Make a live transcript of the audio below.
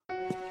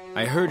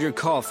I heard your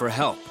call for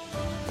help.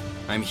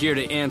 I'm here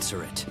to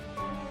answer it.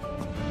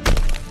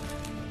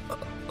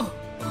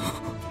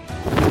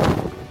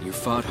 You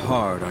fought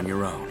hard on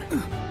your own.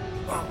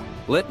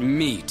 Let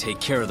me take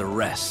care of the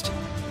rest.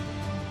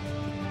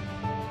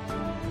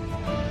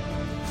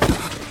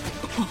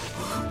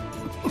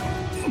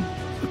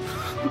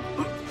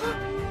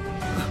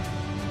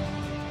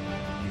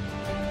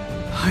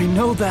 I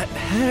know that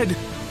head.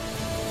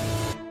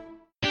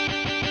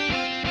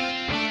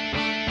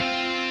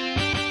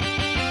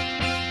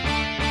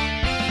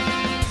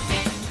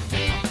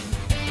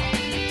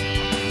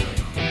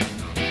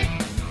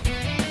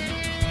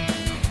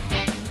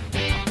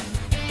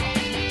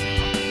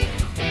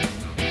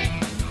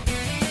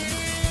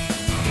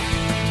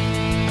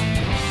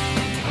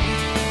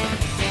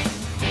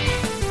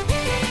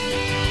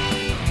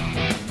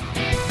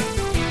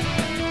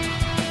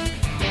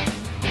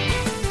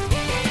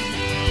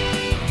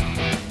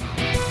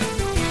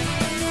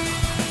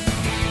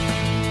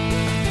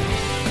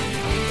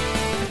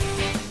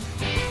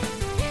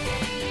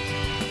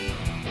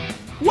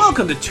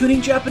 Welcome to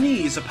Tuning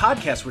Japanese, a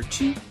podcast where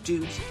two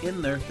dudes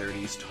in their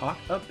 30s talk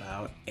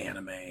about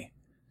anime.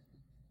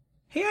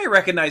 Hey, I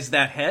recognize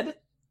that head.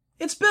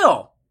 It's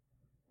Bill.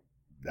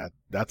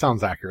 That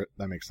sounds accurate.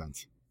 That makes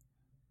sense.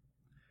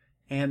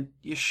 And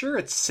you sure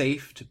it's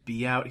safe to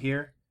be out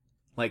here?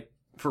 Like,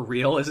 for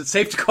real? Is it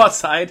safe to go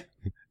outside?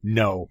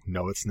 No,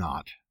 it's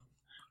not.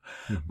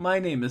 My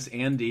name is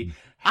Andy.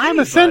 I'm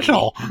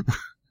essential.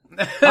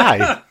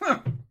 Hi.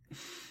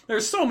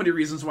 There's so many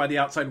reasons why the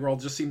outside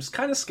world just seems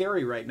kind of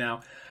scary right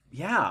now.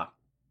 Yeah.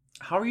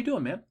 How are you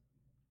doing, man?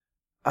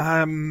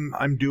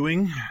 I'm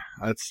doing.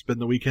 It's been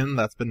the weekend.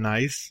 That's been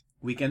nice.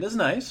 Weekend is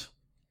nice.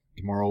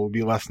 Tomorrow will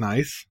be less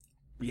nice.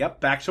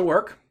 Yep, back to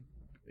work.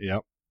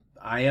 Yep.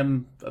 I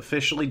am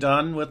officially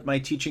done with my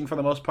teaching for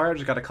the most part.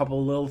 Just got a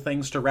couple of little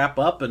things to wrap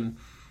up, and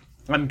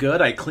I'm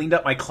good. I cleaned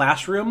up my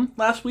classroom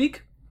last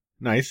week.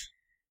 Nice.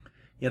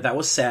 Yeah, that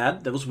was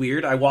sad. That was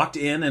weird. I walked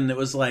in, and it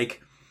was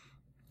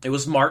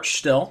March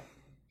still.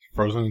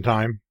 Frozen in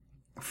time.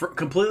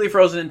 Completely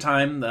frozen in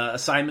time. The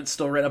assignments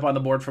still right up on the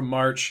board from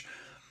March.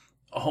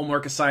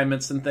 Homework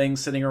assignments and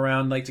things sitting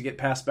around to get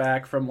passed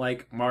back from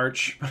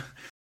March.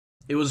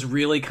 It was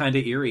really kind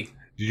of eerie.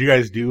 Did you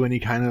guys do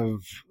any kind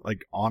of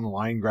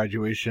online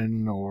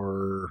graduation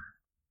or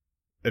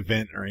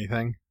event or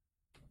anything?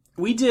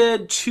 We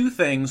did two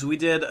things. We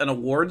did an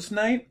awards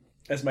night,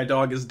 as my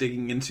dog is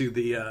digging into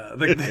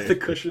the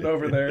cushion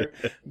over there,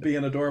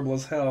 being adorable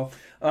as hell.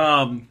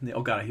 Oh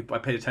god, I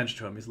paid attention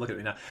to him. He's looking at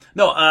me now.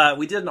 No,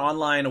 we did an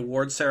online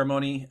awards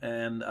ceremony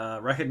and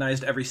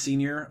recognized every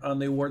senior on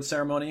the awards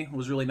ceremony. It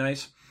was really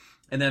nice.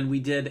 And then we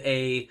did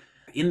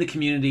in the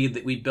community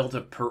that we built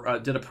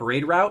did a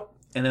parade route,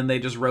 and then they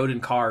just rode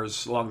in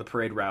cars along the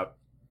parade route.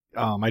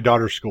 My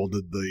daughter's school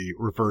did the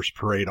reverse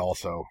parade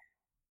also.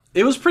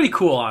 It was pretty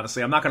cool,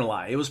 honestly. I'm not going to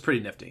lie. It was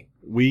pretty nifty.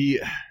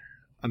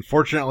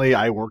 Unfortunately,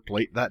 I worked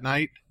late that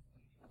night,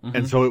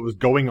 and so it was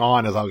going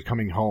on as I was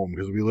coming home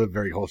because we live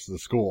very close to the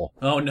school.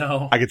 Oh,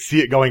 no. I could see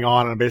it going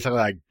on, and basically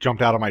I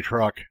jumped out of my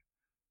truck.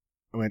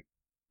 I went,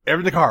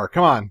 "Every the car,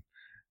 come on."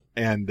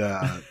 And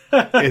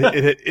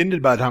it had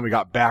ended by the time we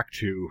got back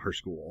to her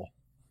school.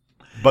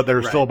 But there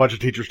were still a bunch of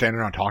teachers standing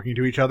around talking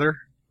to each other.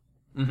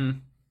 Mm-hmm.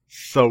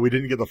 So we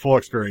didn't get the full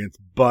experience,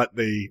 but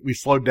we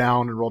slowed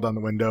down and rolled down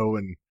the window,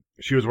 and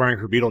she was wearing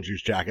her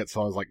Beetlejuice jacket,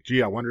 so I was like,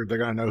 gee, I wonder if they're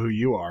going to know who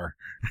you are.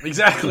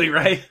 Exactly,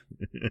 right?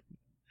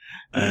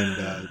 And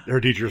a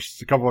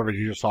couple of her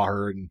teachers saw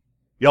her and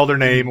yelled her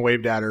name and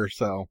waved at her,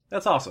 so.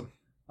 That's awesome.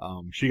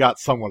 She got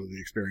somewhat of the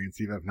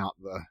experience, even if not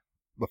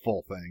the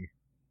full thing.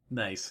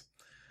 Nice.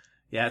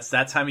 Yeah, it's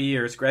that time of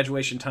year. It's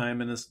graduation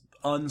time in this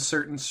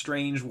uncertain,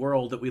 strange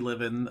world that we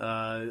live in.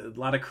 A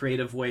lot of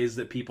creative ways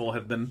that people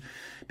have been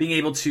being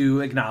able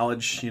to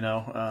acknowledge,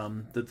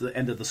 the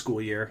end of the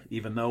school year,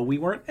 even though we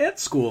weren't at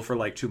school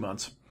for 2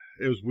 months.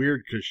 It was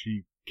weird because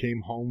she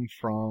came home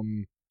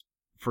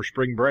for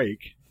spring break.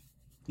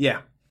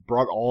 Yeah.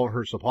 Brought all of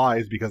her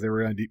supplies because they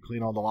were going to deep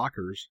clean all the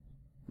lockers.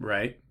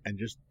 Right. And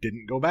just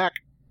didn't go back.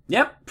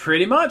 Yep,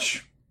 pretty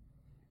much.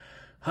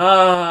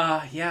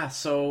 Yeah,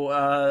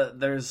 so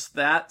there's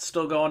that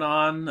still going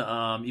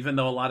on, even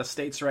though a lot of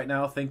states right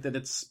now think that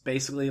it's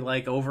basically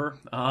over.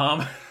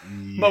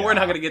 But we're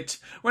not going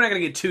to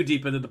get too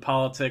deep into the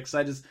politics.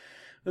 There's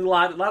a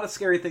lot of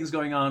scary things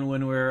going on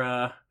when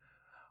we're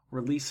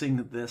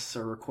releasing this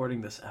or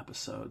recording this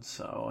episode.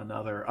 So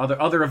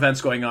other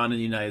events going on in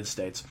the United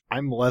States.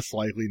 I'm less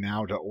likely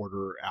now to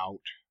order out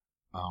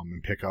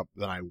and pick up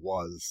than I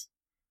was,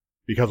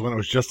 because when it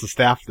was just the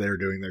staff there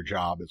doing their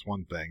job, it's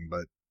one thing,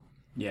 but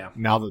yeah,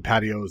 now that the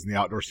patios and the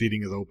outdoor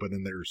seating is open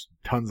and there's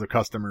tons of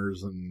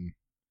customers, and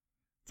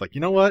it's you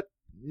know what?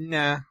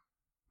 Nah,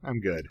 I'm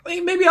good.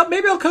 Maybe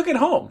I'll cook at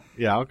home.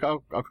 Yeah, I'll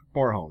cook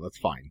more at home. That's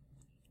fine.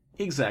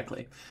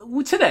 Exactly.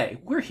 Today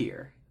we're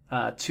here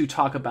to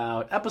talk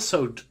about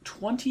episode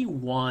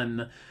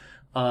 21.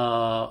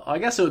 I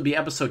guess it would be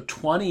episode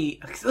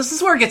 20. This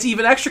is where it gets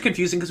even extra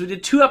confusing because we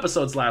did 2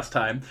 episodes last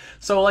time.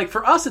 So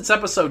for us, it's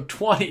episode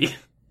 20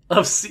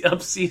 of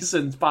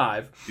season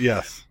 5.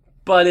 Yes.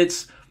 But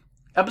it's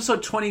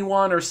episode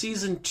 21 or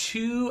season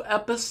 2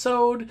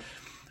 episode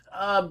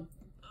 9.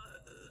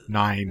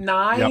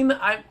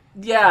 Yep.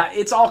 Yeah,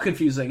 it's all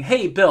confusing.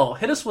 Hey, Bill,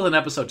 hit us with an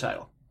episode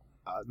title.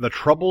 The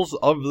Troubles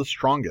of the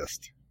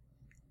Strongest.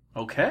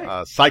 Okay.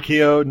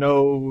 Saikyo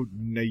no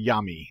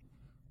Nayami.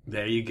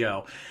 There you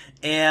go.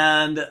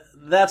 And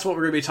that's what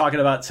we're going to be talking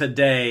about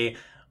today.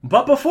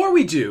 But before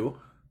we do,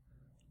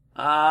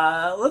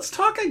 let's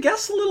talk, I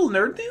guess, a little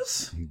nerd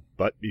news.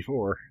 But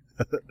before.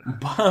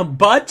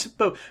 But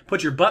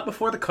put your butt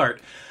before the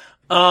cart.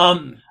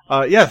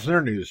 Yes,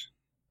 nerd news.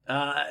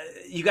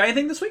 You got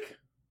anything this week?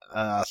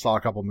 Saw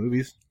a couple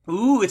movies.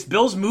 Ooh, it's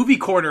Bill's movie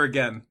corner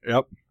again.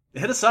 Yep.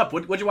 Hit us up.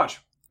 What'd you watch?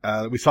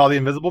 We saw The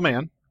Invisible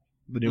Man,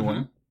 the new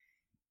one.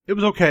 It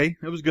was okay.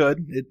 It was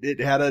good. It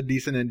had a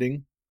decent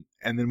ending.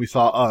 And then we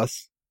saw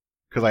Us,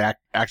 because I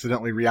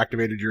accidentally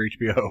reactivated your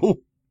HBO.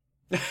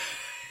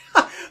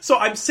 So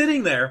I'm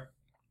sitting there,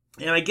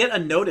 and I get a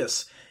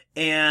notice,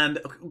 and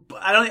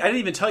I didn't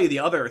even tell you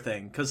the other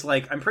thing, because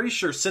like I'm pretty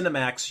sure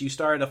Cinemax, you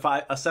started a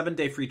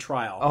 7-day free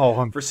trial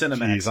for Cinemax.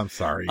 Jeez, I'm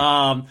sorry.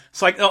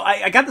 So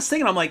I got this thing,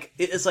 and I'm like,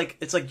 it's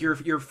like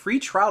your free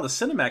trial to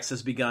Cinemax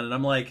has begun, and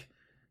I'm like,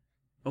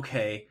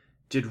 okay,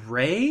 did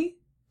Ray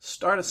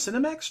start a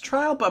Cinemax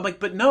trial? But I'm like,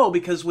 but no,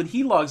 because when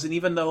he logs in,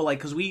 even though like,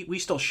 because we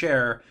still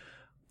share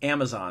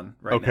Amazon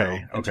now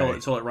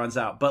until it runs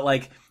out. But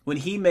like when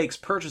he makes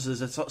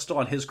purchases, it's still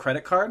on his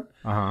credit card.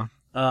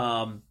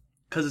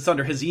 Because it's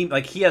under his email.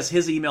 Like he has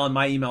his email and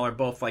my email are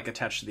both like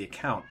attached to the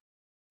account.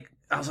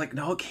 I was like,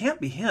 no, it can't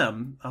be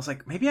him. I was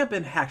like, maybe I've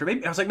been hacked, or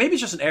maybe it's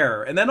just an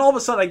error. And then all of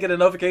a sudden I get a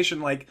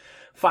notification like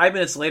 5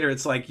 minutes later.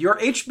 It's like your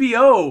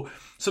HBO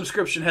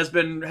subscription has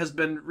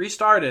been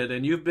restarted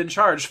and you've been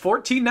charged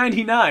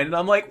 $14.99. And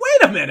I'm like,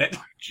 wait a minute.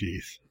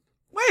 Jeez.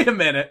 Wait a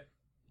minute.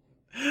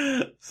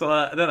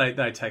 So then I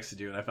texted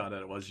you and I found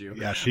out it was you.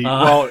 Yeah,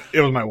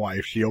 it was my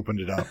wife. She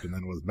opened it up and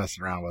then was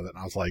messing around with it. And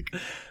I was like,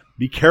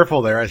 be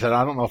careful there. I said,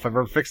 I don't know if I've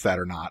ever fixed that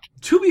or not.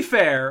 To be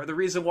fair, the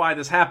reason why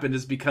this happened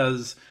is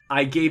because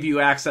I gave you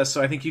access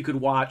so I think you could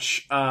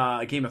watch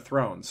Game of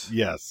Thrones.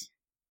 Yes.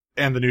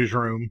 And the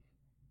newsroom.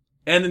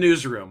 And the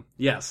newsroom,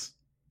 yes.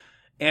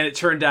 And it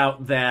turned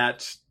out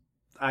that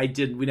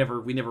we never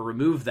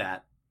removed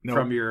that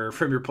from your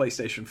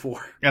PlayStation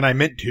 4. And I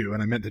meant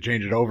to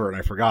change it over and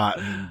I forgot,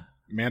 and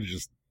Amanda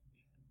just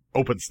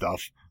opened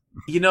stuff.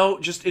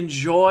 Just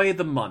enjoy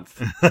the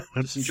month.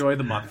 Just enjoy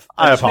the month.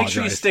 Just make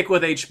sure you stick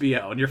with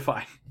HBO and you're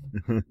fine.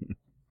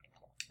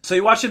 So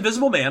you watched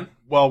Invisible Man.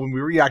 Well, when we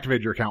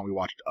reactivated your account, we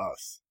watched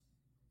Us.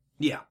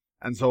 Yeah.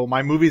 And so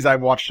my movies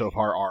I've watched so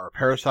far are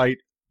Parasite,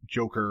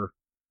 Joker,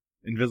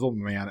 Invisible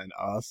Man, and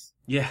Us.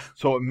 Yeah.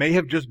 So it may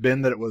have just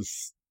been that it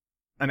was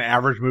an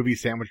average movie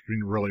sandwiched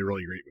between really,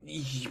 really great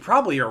movies. You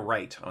probably are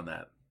right on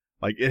that.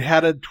 Like, it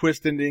had a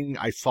twist ending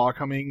I saw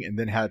coming, and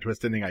then had a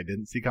twist ending I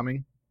didn't see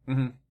coming.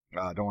 Mm-hmm.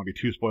 Don't want to be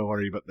too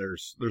spoilery, but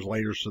there's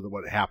layers to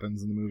what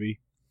happens in the movie.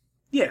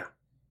 Yeah.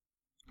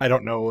 I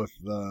don't know if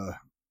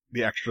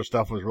the extra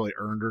stuff was really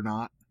earned or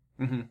not.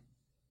 Mm-hmm.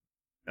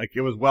 Like,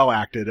 it was well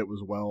acted, it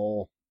was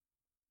well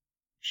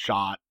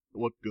shot, it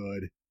looked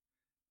good.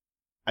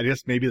 I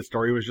guess maybe the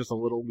story was just a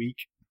little weak.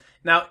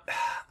 Now,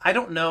 I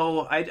don't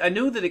know. I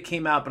knew that it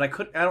came out, but I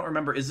don't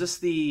remember. Is this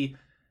the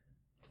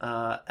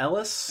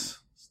Ellis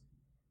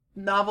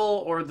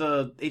novel or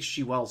the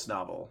H.G. Wells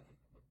novel?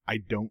 I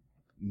don't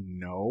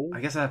know.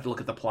 I guess I have to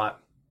look at the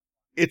plot.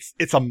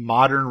 It's a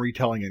modern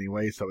retelling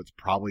anyway, so it's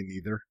probably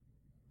neither.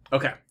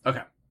 Okay.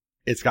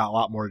 It's got a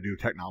lot more to do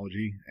with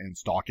technology and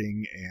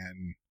stalking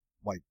and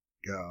like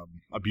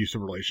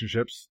abusive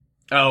relationships.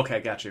 Oh, okay,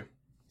 got you.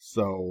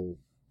 So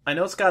I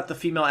know it's got the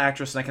female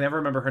actress, and I can never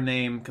remember her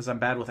name because I'm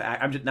bad with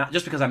not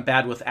just because I'm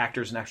bad with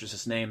actors and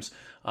actresses' names.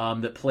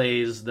 That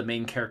plays the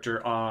main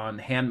character on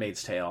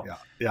handmaid's tale.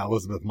 Yeah,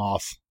 Elizabeth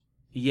Moss.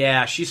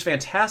 Yeah, she's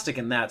fantastic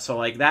in that. So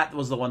like that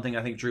was the one thing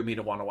I think drew me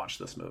to want to watch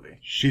this movie.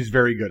 She's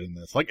very good in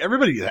this. Like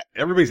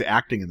everybody's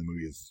acting in the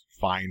movie is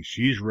fine.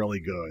 She's really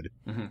good.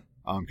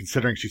 Mm-hmm.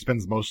 Considering she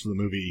spends most of the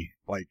movie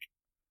like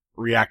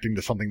reacting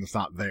to something that's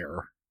not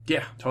there.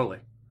 Yeah, totally.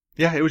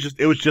 Yeah, it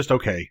was just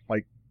okay.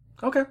 Like,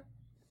 okay.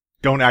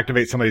 Don't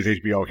activate somebody's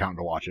HBO account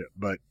to watch it,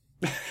 but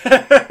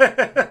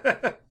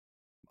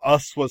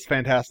Us was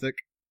fantastic.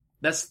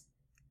 That's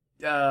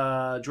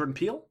Jordan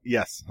Peele?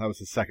 Yes, that was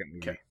his second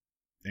movie. Okay.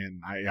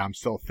 And I'm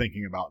still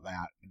thinking about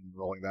that and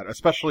rolling that,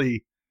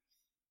 especially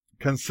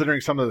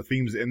considering some of the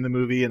themes in the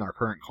movie in our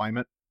current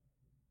climate.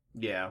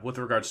 Yeah, with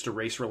regards to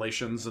race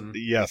relations and...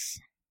 Yes.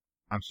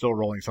 I'm still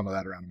rolling some of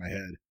that around in my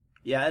head.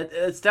 Yeah,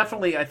 it's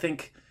definitely, I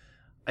think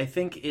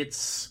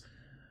it's,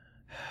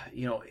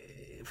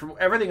 from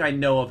everything I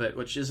know of it,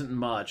 which isn't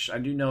much, I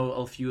do know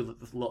a few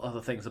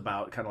other things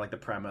about kind of like the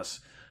premise.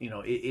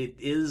 It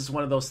is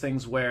one of those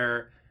things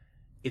where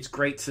it's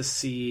great to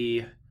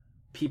see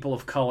people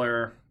of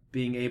color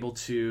being able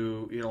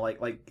to,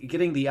 like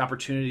getting the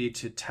opportunity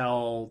to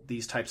tell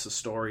these types of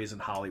stories in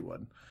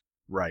Hollywood.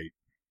 Right.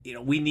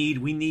 We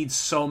need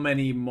so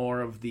many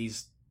more of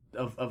these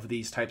of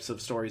these types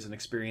of stories and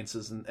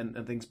experiences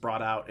and things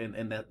brought out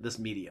in this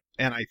media.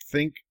 And I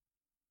think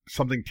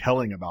something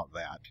telling about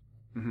that,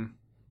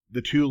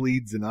 the two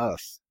leads in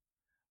Us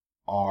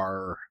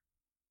are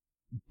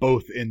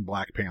both in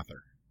Black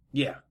Panther.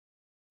 Yeah.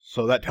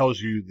 So that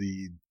tells you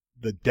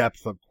the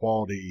depth of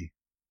quality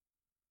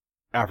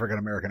African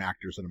American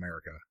actors in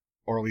America,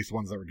 or at least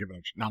ones that were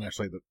given not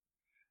necessarily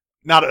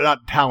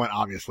not talent,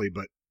 obviously,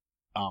 but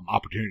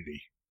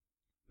opportunity.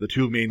 The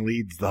two main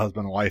leads, the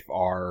husband and wife,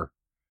 are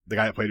the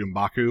guy that played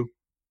M'Baku,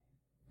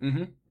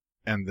 and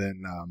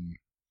then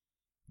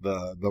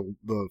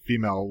the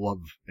female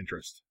love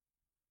interest,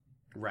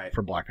 right,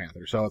 from Black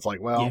Panther. So it's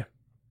like, well,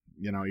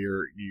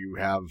 you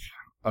have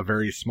a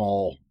very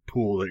small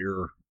pool that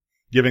you're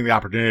giving the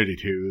opportunity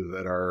to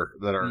that are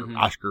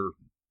Oscar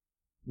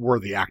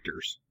worthy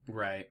actors.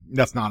 Right.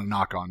 That's not a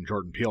knock on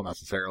Jordan Peele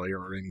necessarily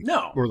or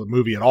the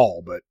movie at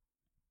all, but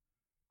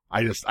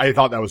I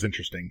thought that was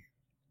interesting.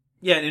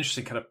 Yeah, an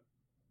interesting kind of,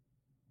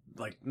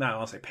 like, not I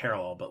want to say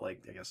parallel, but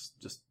like, I guess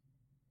just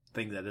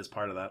thing that is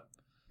part of that.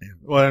 Yeah.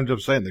 Well, I'm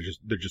just saying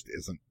there just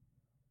isn't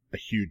a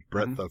huge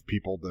breadth of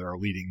people that are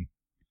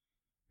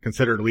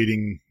considered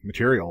leading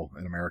material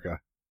in America.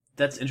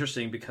 That's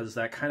interesting because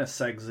that kind of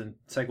segues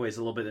a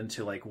little bit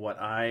into like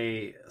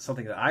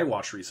something that I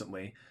watched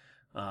recently,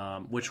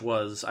 which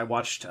was I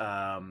watched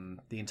the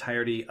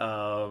entirety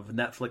of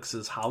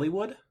Netflix's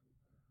Hollywood.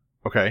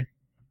 Okay.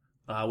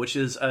 Which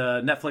is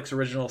a Netflix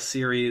original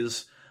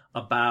series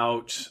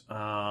about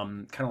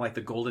kind of like the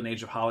golden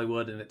age of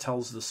Hollywood, and it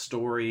tells the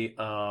story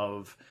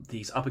of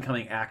these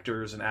up-and-coming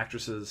actors and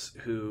actresses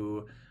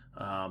who,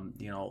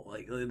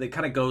 like they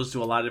kind of goes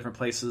to a lot of different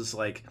places.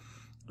 Like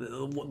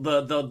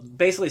the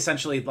basically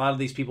essentially a lot of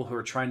these people who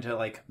are trying to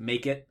like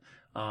make it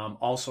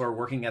also are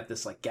working at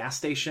this like gas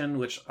station,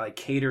 which like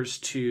caters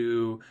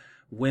to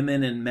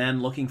women and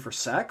men looking for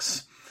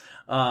sex.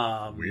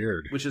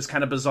 Weird. Which is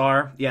kind of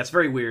bizarre. Yeah, it's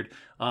very weird.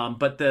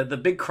 But the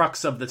big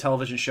crux of the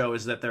television show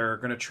is that they're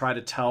going to try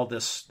to tell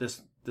this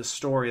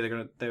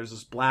story. There's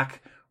this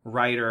black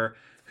writer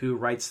who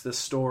writes this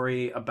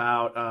story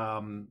about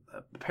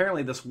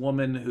apparently this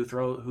woman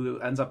who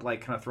ends up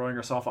like kind of throwing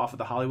herself off of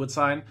the Hollywood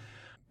sign.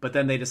 But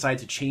then they decide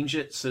to change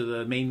it so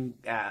the main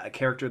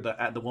character,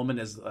 the woman,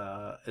 is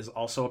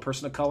also a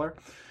person of color,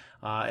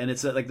 and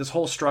it's like this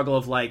whole struggle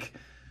of like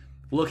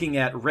looking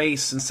at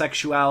race and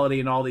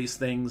sexuality and all these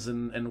things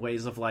and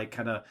ways of like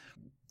kind of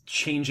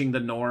changing the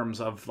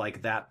norms of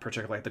like that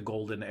particular, like the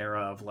golden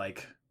era of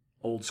like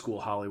old school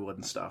Hollywood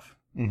and stuff.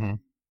 Mm-hmm.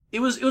 It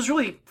was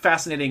really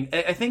fascinating.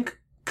 I think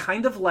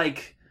kind of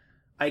like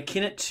I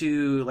akin it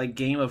to like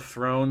Game of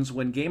Thrones.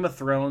 When Game of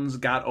Thrones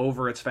got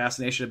over its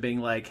fascination of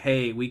being like,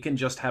 hey, we can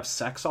just have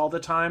sex all the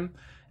time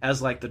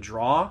as like the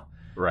draw.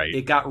 Right.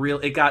 It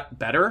got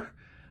better.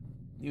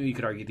 You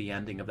could argue the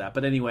ending of that,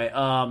 but anyway,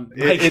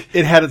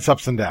 it had its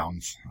ups and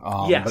downs.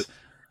 Yes, but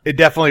it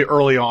definitely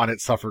early on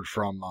it suffered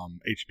from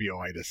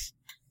HBO-itis.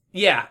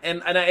 Yeah,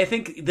 and I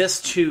think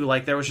this too.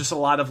 Like there was just a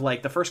lot of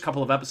like the first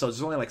couple of episodes.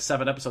 There's only like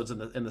 7 episodes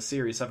in the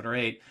series, 7 or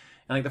 8,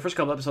 and like the first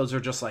couple of episodes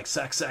are just like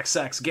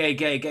sex,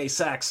 gay,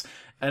 sex,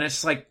 and it's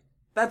just like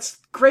that's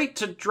great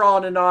to draw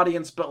in an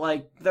audience, but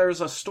like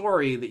there's a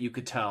story that you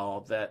could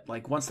tell that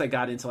like once they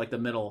got into like the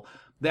middle.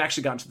 They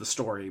actually got into the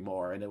story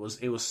more, and it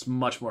was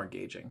much more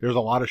engaging. There's a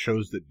lot of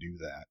shows that do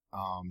that.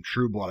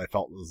 True Blood, I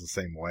felt was the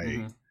same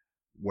way,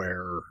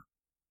 where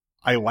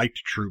I liked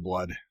True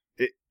Blood.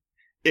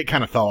 It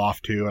kind of fell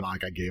off too, and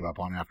like I gave up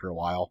on it after a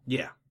while.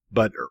 Yeah,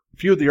 but a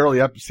few of the early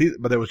episodes,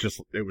 but it was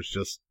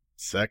just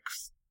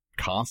sex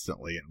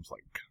constantly, and it was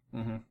like,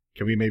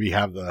 can we maybe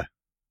have those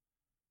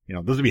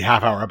would be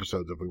half-hour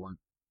episodes if we weren't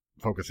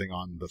focusing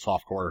on the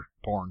softcore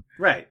porn.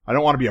 Right. I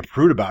don't want to be a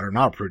prude about it or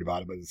not a prude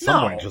about it, but at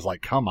some point it's just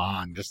like, come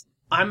on, just...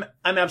 I'm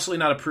absolutely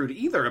not a prude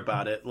either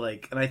about it.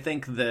 Like, and I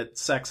think that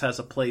sex has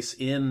a place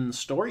in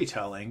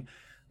storytelling,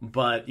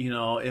 but,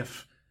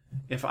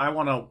 if I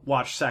want to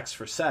watch sex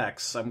for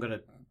sex, I'm going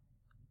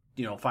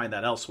to, find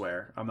that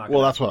elsewhere. I'm not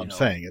Well, that's what I'm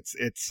saying.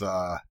 It's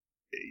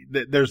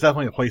there's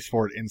definitely a place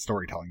for it in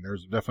storytelling.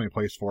 There's definitely a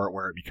place for it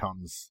where it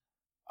becomes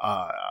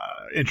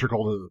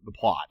integral to the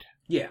plot.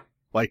 Yeah.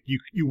 Like,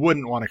 you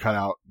wouldn't want to cut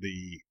out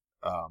the,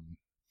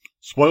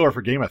 spoiler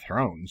for Game of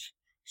Thrones,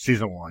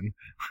 season 1.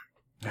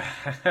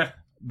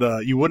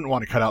 You wouldn't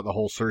want to cut out the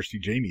whole Cersei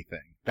Jaime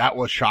thing. That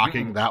was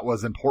shocking. That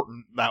was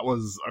important. That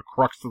was a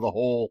crux to the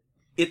whole.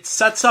 It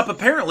sets up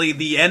apparently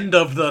the end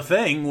of the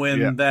thing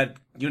when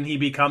he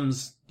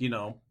becomes,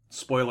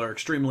 spoiler,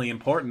 extremely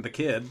important, the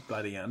kid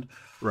by the end.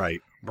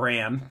 Right.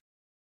 Bran.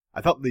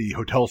 I thought the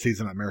hotel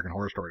season of American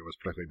Horror Story was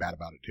particularly bad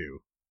about it too.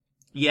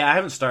 Yeah, I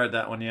haven't started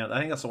that one yet. I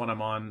think that's the one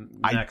I'm on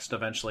next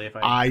eventually. If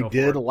I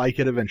did like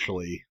it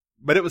eventually,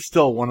 but it was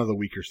still one of the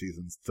weaker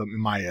seasons, in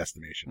my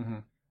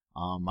estimation.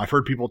 I've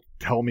heard people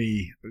tell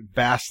me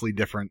vastly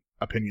different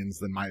opinions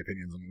than my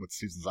opinions on what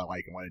seasons I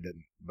like and what I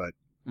didn't. But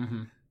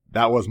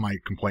that was my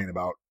complaint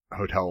about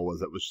Hotel,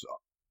 was it was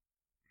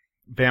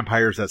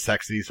vampires that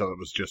sexy, so it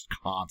was just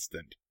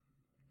constant.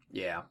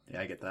 Yeah,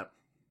 I get that.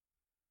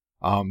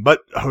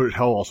 But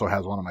Hotel also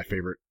has one of my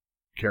favorite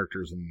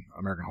characters in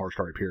American Horror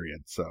Story,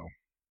 period. So,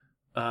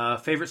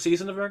 Favorite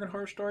season of American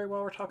Horror Story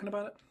while we're talking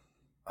about it?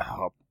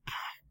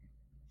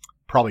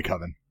 Probably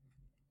Coven.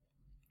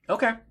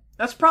 Okay.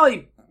 That's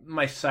probably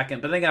my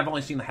second, but then again, I've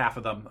only seen half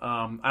of them.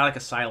 I like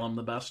Asylum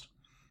the best.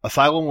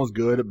 Asylum was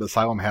good, but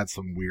Asylum had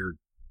some weird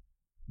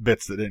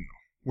bits that didn't.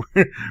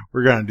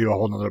 We're going to do a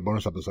whole nother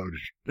bonus episode.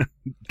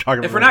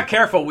 Talking if we're not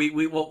careful,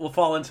 we'll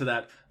fall into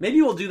that.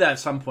 Maybe we'll do that at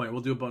some point.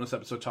 We'll do a bonus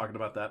episode talking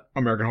about that.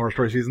 American Horror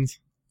Story seasons?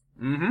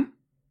 Mm-hmm.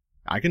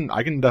 I can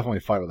definitely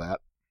fight with that.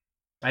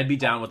 I'd be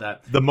down with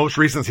that. The most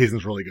recent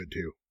season's really good,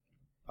 too.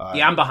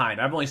 Yeah, I'm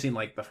behind. I've only seen,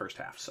 like, the first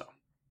half, so.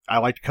 I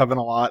liked Coven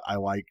a lot. I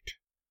liked...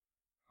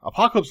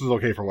 Apocalypse was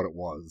okay for what it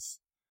was.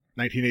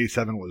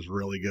 1987 was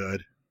really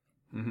good.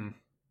 Mm-hmm.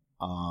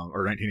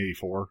 Or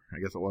 1984, I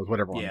guess it was.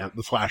 Whatever one. Yeah.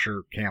 The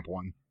slasher camp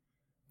one.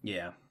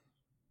 Yeah.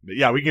 But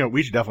yeah,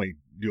 we should definitely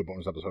do a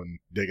bonus episode and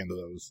dig into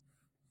those.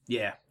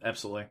 Yeah,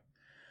 absolutely.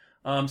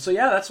 So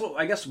yeah, that's what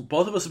I guess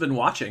both of us have been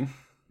watching.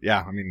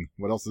 Yeah, I mean,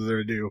 what else is there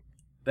to do?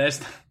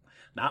 There's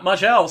not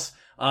much else.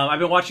 I've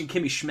been watching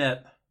Kimmy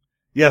Schmidt.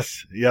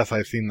 Yes,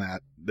 I've seen that.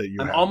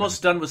 I'm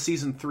almost done with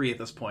season 3 at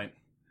this point.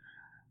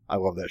 I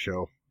love that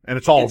show. And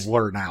it's all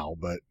blur now,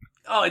 but...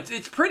 Oh,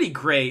 it's pretty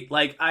great.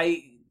 Like,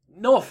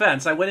 no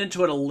offense, I went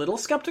into it a little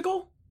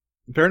skeptical.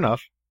 Fair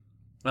enough.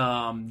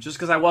 Just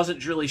because I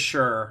wasn't really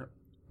sure.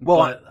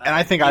 Well, and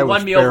I think I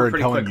was fair in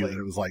telling you that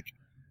it was like,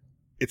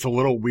 it's a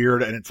little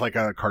weird and it's like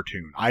a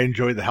cartoon. I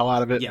enjoyed the hell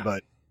out of it,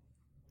 but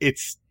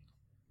it's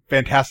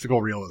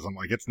fantastical realism.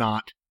 Like, it's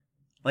not...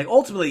 Like,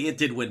 ultimately, it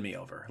did win me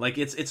over. Like,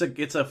 it's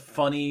a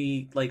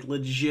funny, like,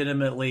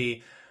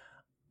 legitimately,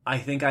 I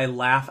think I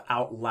laugh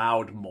out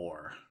loud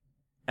more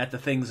at the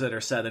things that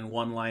are said in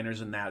one-liners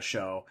in that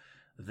show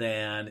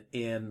than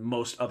in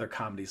most other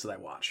comedies that I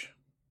watch.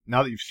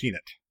 Now that you've seen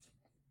it,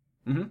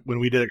 when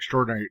we tried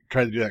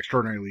to do that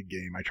Extraordinary League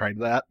game, I tried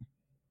that.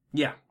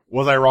 Yeah.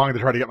 Was I wrong to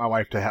try to get my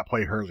wife to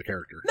play her as a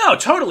character? No,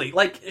 totally.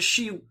 Like,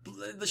 she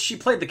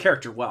played the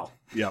character well.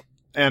 Yep.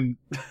 And,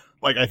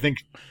 like, I think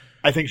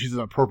she's an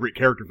appropriate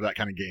character for that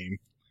kind of game.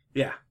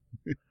 Yeah.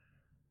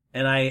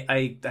 And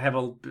I have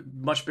a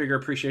much bigger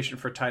appreciation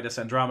for Titus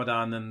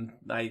Andromedon than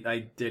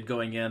I did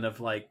going in of,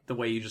 like, the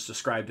way you just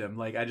described him.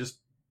 Like,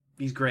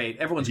 he's great.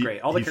 Everyone's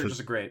great. All the characters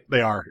are great. They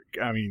are.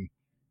 I mean,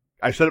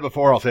 I've said it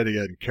before, I'll say it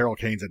again. Carol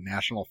Kane's a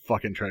national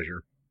fucking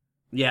treasure.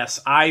 Yes,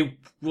 I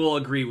will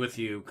agree with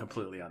you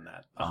completely on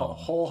that.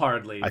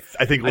 Wholeheartedly.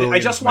 I think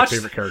Lillian is my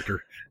favorite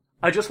character.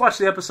 I just watched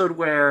the episode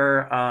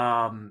where,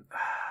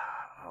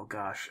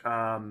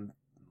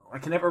 I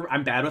can never.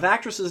 I'm bad with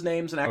actresses'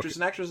 names and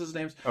actresses'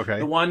 names. Okay.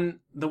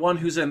 The one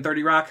who's in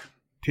 30 Rock.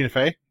 Tina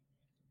Fey?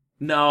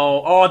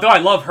 No. Oh, though I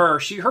love her.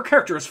 Her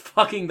character is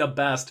fucking the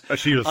best.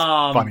 She was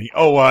funny.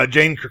 Oh,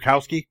 Jane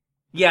Krakowski?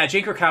 Yeah,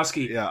 Jane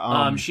Krakowski.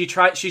 Yeah. She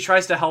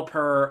tries to help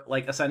her,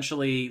 like,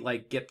 essentially,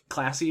 like, get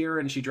classier,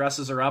 and she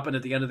dresses her up, and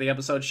at the end of the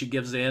episode, she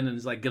gives in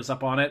and like gives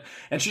up on it,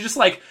 and she just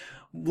like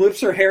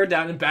lifts her hair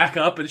down and back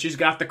up, and she's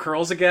got the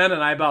curls again,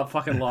 and I about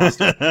fucking lost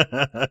it.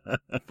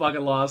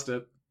 Fucking lost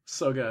it.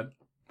 So good.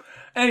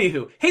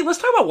 Anywho, hey, let's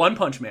talk about One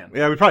Punch Man.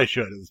 Yeah, we probably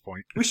should at this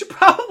point. We should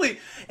probably...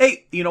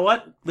 Hey, you know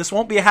what? This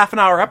won't be a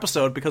half-an-hour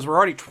episode because we're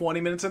already 20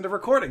 minutes into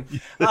recording.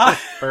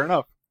 Fair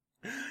enough.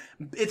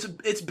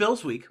 It's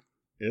Bill's week.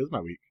 It is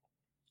my week.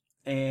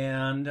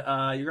 And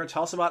you're going to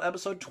tell us about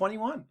episode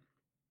 21.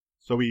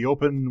 So we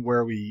open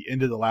where we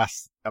ended the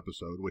last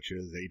episode, which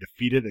is a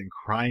defeated and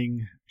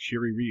crying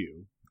Shiri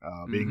Ryu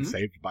being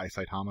saved by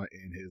Saitama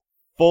in his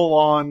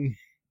full-on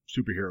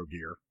superhero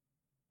gear.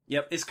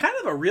 Yep, it's kind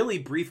of a really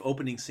brief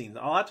opening scene.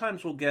 A lot of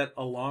times we'll get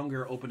a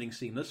longer opening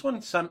scene. This one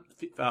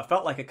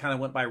felt like it kind of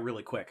went by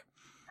really quick.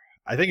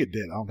 I think it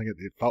did. I don't think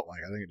it felt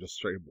like. I think it just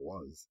straight up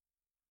was.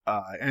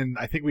 And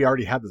I think we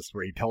already had this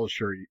where he tells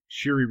Shiri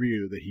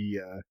Ryu that he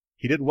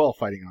did well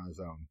fighting on his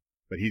own,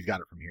 but he's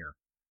got it from here.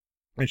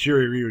 And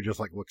Shiri Ryu just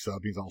like looks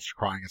up. He's all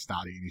crying and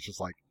snotty, and he's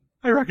just like,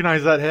 "I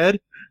recognize that head."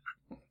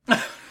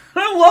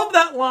 I love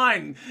that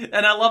line,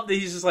 and I love that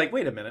he's just like,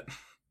 "Wait a minute."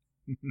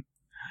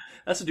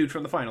 That's the dude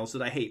from the finals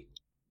that I hate.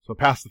 So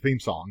past the theme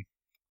song,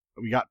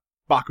 we got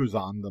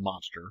Bakuzan, the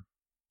monster.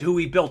 Who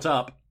we built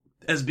up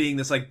as being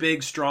this like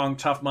big, strong,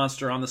 tough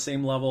monster on the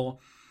same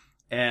level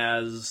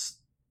as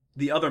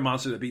the other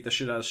monster that beat the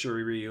shit out of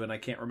Shuri Ryu, and I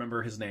can't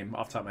remember his name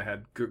off the top of my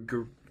head.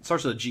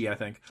 Starts with a G, I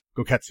think.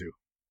 Goketsu.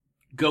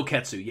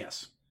 Goketsu,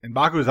 yes. And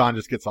Bakuzan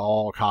just gets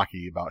all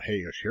cocky about,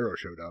 hey, Yoshiro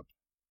showed up.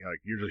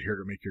 You're just here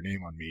to make your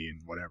name on me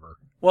and whatever.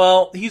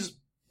 Well, he's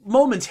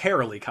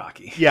momentarily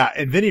cocky. Yeah,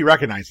 and then he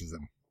recognizes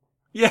him.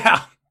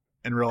 Yeah.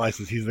 And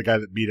realizes he's the guy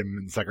that beat him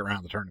in the second round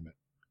of the tournament.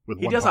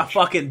 He does a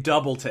fucking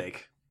double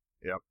take.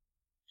 Yep.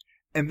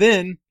 And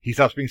then he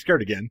stops being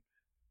scared again.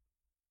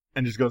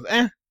 And just goes,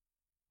 I'm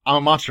a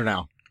monster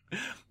now.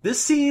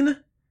 This scene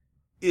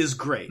is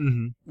great.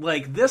 Mm-hmm.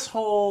 Like, this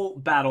whole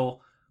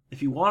battle,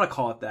 if you want to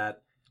call it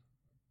that,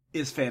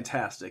 is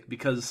fantastic.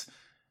 Because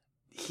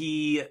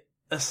he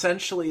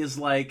essentially is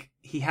like,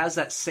 he has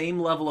that same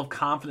level of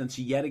confidence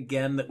yet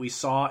again that we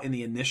saw in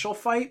the initial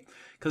fight.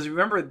 Because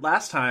remember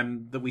last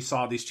time that we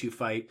saw these two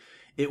fight,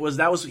 he was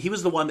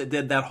the one that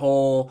did that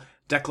whole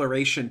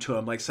declaration to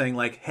him, like saying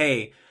like,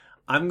 hey,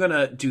 I'm going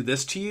to do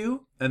this to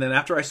you. And then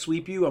after I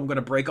sweep you, I'm going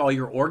to break all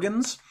your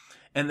organs.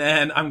 And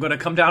then I'm going to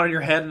come down on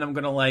your head and I'm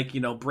going to like,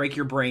 break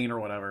your brain or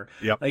whatever.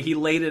 Yep. Like he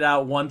laid it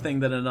out one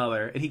thing then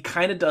another. And he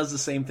kind of does the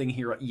same thing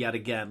here yet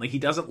again. Like he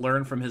doesn't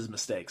learn from his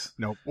mistakes.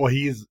 No, well,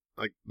 he's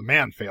like, the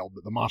man failed,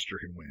 but the monster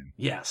can win.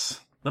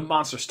 Yes. The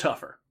monster's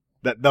tougher.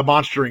 That the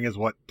monstering is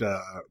what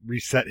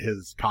reset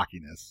his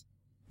cockiness.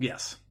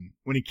 Yes.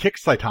 When he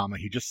kicks Saitama,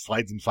 he just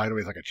slides him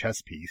sideways like a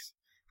chess piece.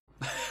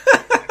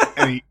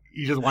 And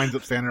he just winds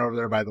up standing over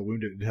there by the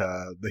wounded,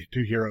 the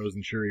two heroes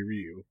and Shuri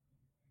Ryu.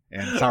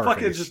 And Sour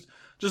Fucking Face.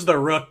 just the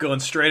rook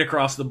going straight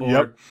across the board.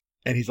 Yep.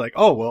 And he's like,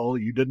 oh, well,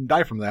 you didn't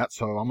die from that,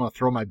 so I'm going to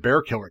throw my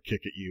bear killer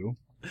kick at you.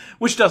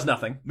 Which does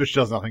nothing. Which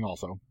does nothing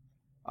also.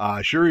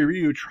 Shuri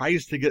Ryu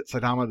tries to get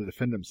Saitama to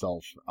defend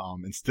himself,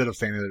 instead of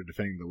standing there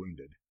defending the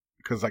wounded.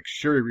 Because, like,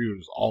 Shuri Ryu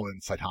is all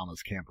in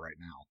Saitama's camp right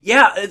now.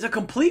 Yeah, it's a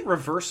complete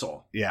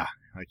reversal. Yeah,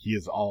 like, he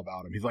is all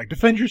about him. He's like,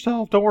 defend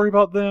yourself, don't worry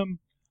about them.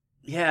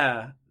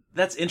 Yeah,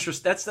 that's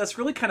interesting. That's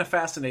really kind of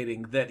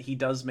fascinating that he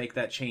does make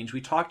that change.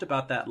 We talked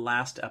about that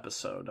last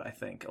episode, I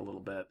think, a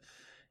little bit.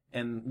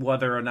 And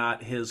whether or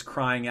not his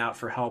crying out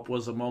for help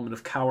was a moment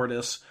of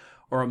cowardice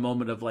or a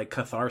moment of, like,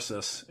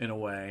 catharsis, in a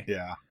way.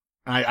 Yeah.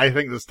 I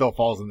think this still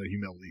falls in the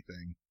humility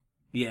thing.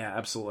 Yeah,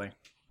 absolutely.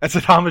 And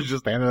Saitama's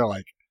just standing there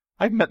like,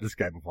 I've met this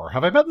guy before.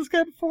 Have I met this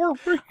guy before?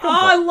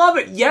 I love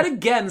it. Yet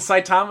again,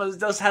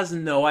 Saitama has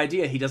no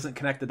idea. He doesn't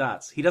connect the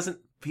dots. He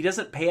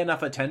doesn't pay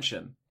enough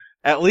attention.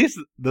 At least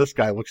this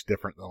guy looks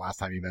different than the last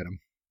time you met him.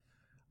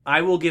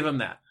 I will give him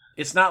that.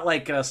 It's not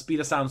like Speed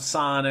of Sound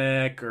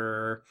Sonic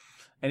or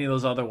any of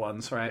those other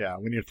ones, right? Yeah,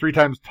 when you're 3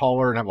 times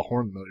taller and have a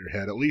horn in the middle of your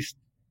head, at least...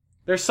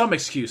 There's some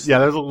excuse. Yeah,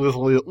 there's a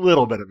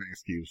little bit of an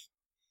excuse.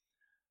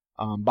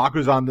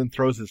 Bakuzan then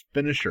throws his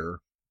finisher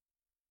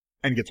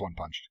and gets one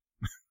punched.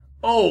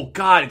 Oh,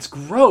 God, it's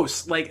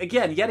gross. Like,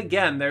 yet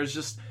again, there's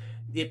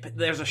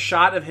a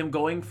shot of him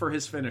going for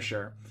his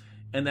finisher,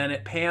 and then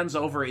it pans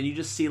over, and you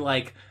just see,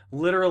 like,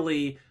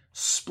 literally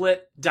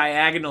split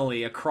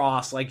diagonally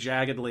across, like,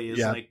 jaggedly, is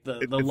like the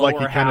lower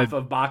like half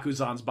of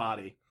Bakuzan's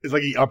body. It's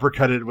like he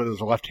uppercutted with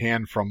his left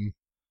hand from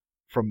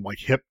like,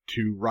 hip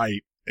to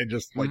right, and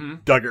just, like,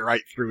 dug it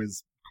right through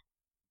his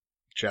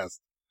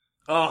chest.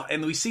 Oh,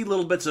 and we see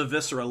little bits of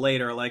viscera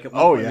later, like at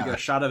one point we get a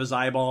shot of his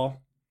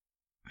eyeball.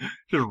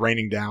 Just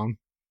raining down.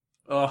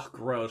 Oh,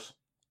 gross.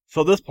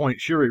 So at this point,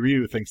 Shuri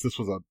Ryu thinks this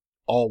was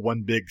all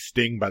one big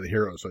sting by the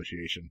Hero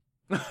Association.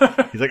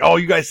 He's like, oh,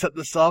 you guys set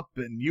this up,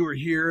 and you were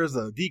here as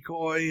a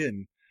decoy,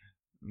 and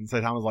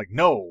Saitama's like,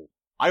 no,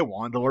 I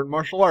wanted to learn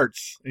martial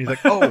arts. And he's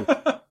like,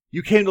 oh,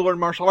 you came to learn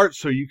martial arts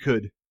so you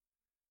could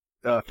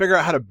figure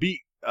out how to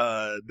beat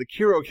the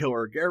Kiro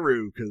Killer,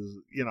 Geru, because,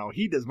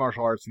 he does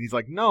martial arts. And he's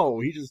like,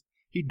 no,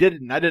 he did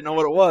it, and I didn't know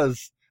what it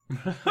was.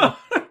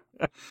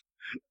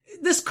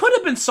 This could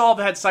have been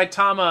solved had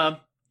Saitama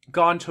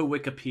gone to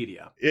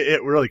Wikipedia.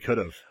 It really could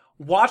have.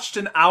 Watched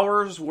an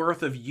hour's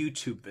worth of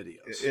YouTube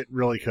videos. It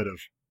really could have.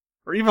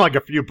 Or even like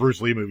a few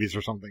Bruce Lee movies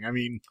or something. I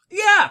mean...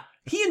 Yeah!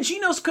 He and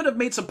Genos could have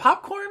made some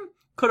popcorn,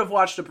 could have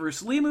watched a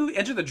Bruce Lee movie,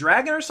 Enter the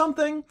Dragon or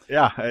something.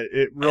 Yeah,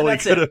 it really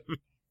could have.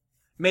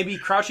 Maybe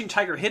Crouching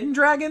Tiger, Hidden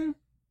Dragon?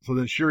 So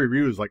then Shuri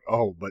Ryu is like,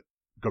 oh, but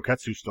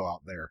Goketsu's still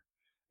out there.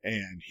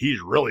 And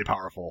he's really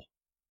powerful.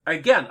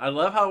 Again, I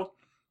love how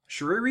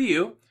Shuri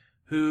Ryu,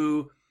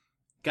 who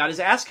got his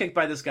ass kicked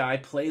by this guy,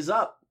 plays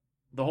up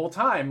the whole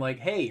time. Like,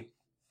 hey,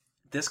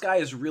 this guy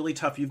is really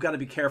tough. You've got to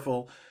be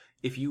careful.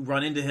 If you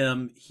run into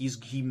him,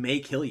 he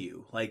may kill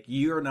you. Like,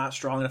 you're not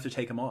strong enough to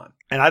take him on.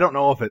 And I don't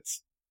know if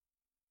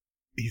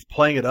he's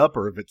playing it up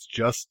or if it's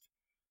just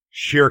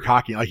sheer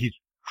cocky. Like, he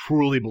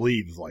truly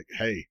believes, like,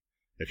 hey,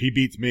 if he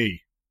beats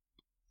me,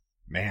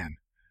 man.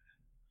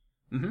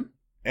 Mm-hmm.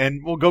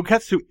 And, well,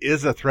 Goketsu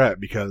is a threat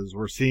because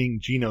we're seeing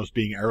Genos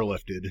being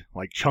airlifted,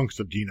 like chunks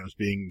of Genos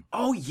being...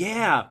 Oh,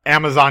 yeah.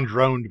 Amazon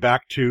droned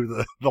back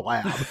to the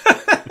lab.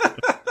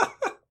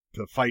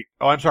 To fight.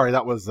 Oh, I'm sorry.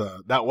 That was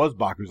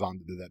Bakuzan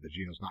that did that to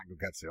Genos, not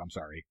Goketsu. I'm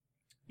sorry.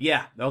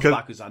 Yeah, that was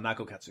Bakuzan, not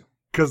Goketsu.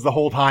 Because the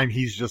whole time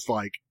he's just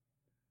like,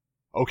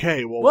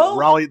 okay, well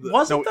rally. It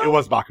was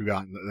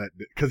Bakugan.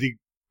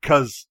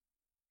 Because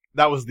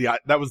that was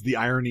the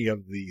irony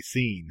of the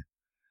scene.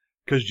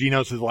 Because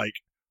Genos is like,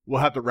 we'll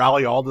have to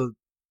rally all the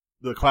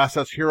Class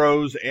S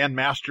heroes and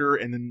Master,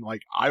 and then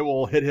like I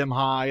will hit him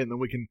high, and then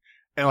we can.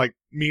 And like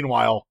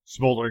meanwhile,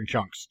 smoldering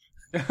chunks.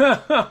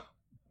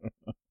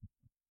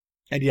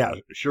 And yeah,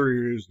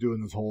 Shuriryu's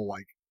doing this whole,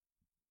 like,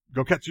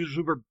 Goketsu's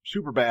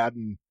super bad,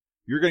 and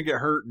you're gonna get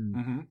hurt,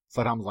 and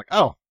Saitama's like,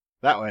 oh,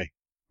 that way.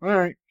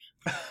 Alright.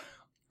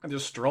 And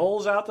just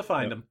strolls out to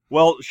find him.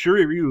 Well,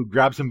 Shuri-Ryu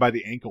grabs him by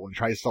the ankle and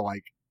tries to,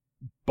 like,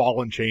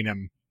 ball and chain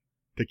him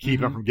to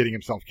keep him from getting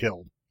himself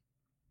killed.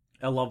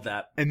 I love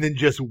that. And then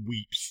just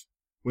weeps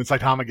when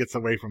Saitama gets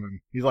away from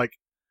him. He's like,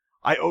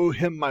 I owe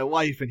him my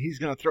life, and he's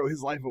gonna throw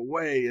his life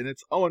away, and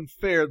it's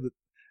unfair that...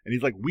 And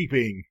he's, like,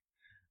 weeping.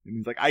 And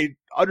he's like, I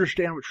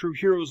understand what true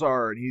heroes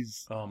are. And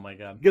Oh my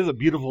god. gives a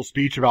beautiful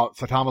speech about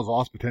Saitama's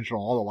lost potential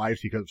and all the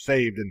lives he could have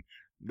saved. And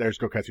there's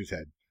Goketsu's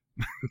head.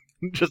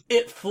 Just,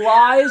 It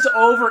flies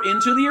over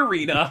into the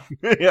arena,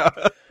 yeah.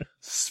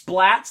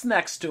 splats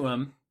next to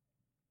him,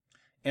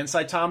 and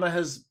Saitama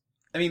has...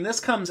 I mean, this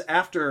comes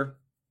after,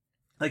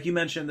 like you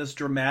mentioned, this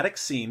dramatic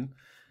scene,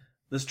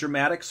 this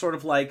dramatic sort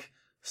of like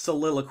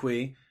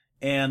soliloquy,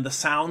 and the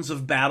sounds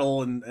of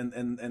battle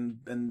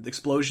and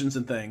explosions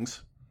and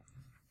things.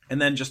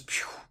 And then just,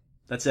 phew,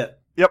 that's it.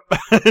 Yep.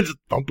 Just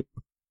thump.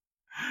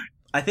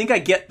 I think I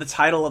get the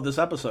title of this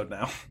episode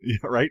now. Yeah,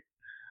 right?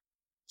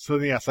 So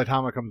then, yeah,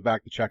 Saitama comes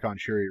back to check on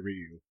Shuri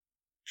Ryu.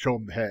 Show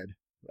him the head.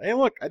 Hey,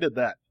 look, I did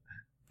that.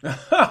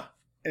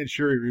 And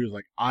Shuri Ryu's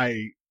like,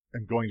 I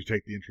am going to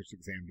take the entrance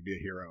exam to be a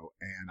hero,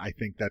 and I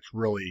think that's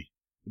really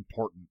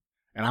important.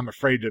 And I'm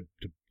afraid to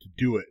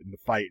do it and to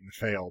fight and to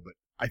fail, but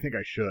I think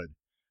I should.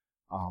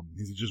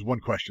 He says, just one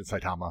question,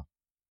 Saitama.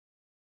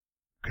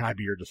 Can I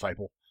be your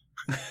disciple?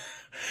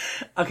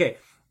 Okay,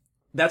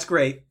 that's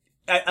great.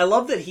 I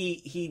love that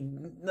he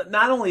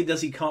not only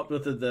does he come up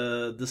with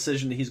the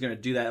decision that he's going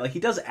to do that, like he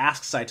does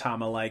ask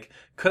Saitama, like,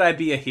 could I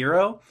be a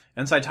hero?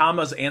 And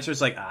Saitama's answer is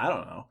like, I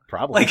don't know.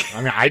 Probably. Like,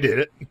 I mean, I did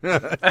it.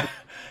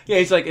 yeah,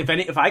 he's like,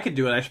 if I could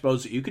do it, I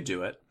suppose that you could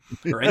do it,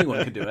 or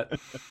anyone could do it.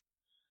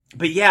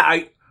 But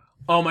yeah,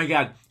 oh my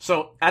god.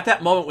 So at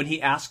that moment when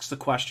he asks the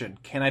question,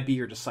 can I be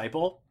your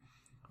disciple?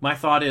 My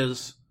thought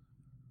is,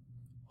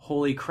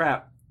 holy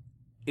crap,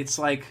 it's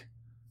like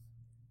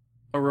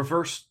a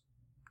reverse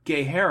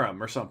gay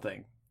harem or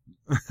something.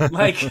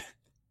 like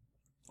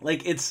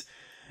it's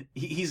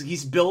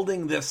he's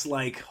building this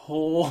like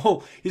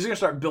whole, he's gonna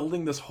start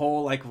building this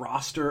whole like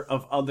roster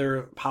of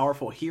other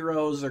powerful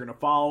heroes. They're gonna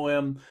follow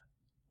him.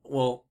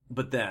 Well,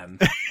 but then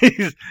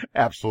He's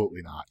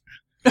absolutely not.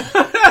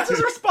 that's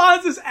his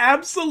response, is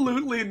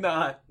absolutely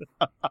not.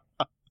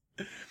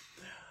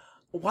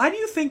 Why do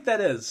you think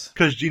that is?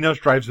 Because Genos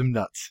drives him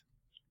nuts.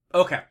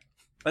 Okay,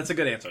 that's a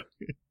good answer.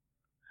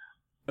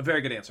 A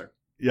very good answer.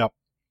 Yep.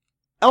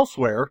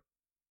 Elsewhere,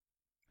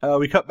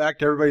 we cut back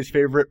to everybody's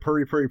favorite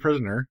Puri Puri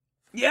prisoner.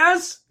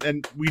 Yes,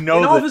 And we know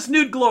in that... all of his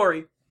nude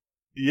glory.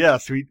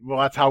 Yes, well,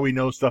 that's how we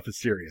know stuff is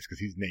serious, because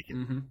he's naked.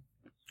 Mm-hmm.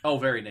 Oh,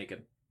 very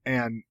naked.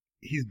 And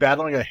he's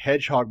battling a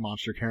hedgehog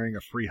monster carrying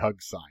a free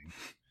hug sign.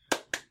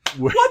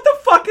 What the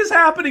fuck is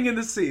happening in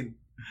this scene?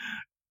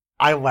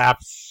 I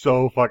laughed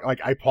so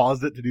I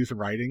paused it to do some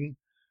writing,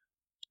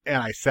 and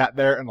I sat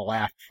there and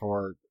laughed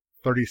for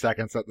 30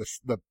 seconds at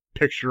the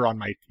picture on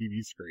my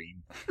TV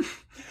screen.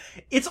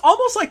 It's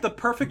almost like the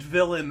perfect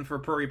villain for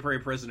Puri Puri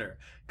Prisoner,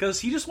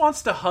 because he just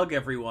wants to hug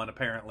everyone,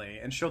 apparently,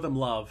 and show them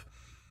love.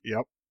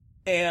 Yep.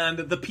 And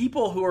the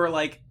people who are,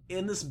 like,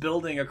 in this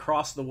building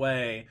across the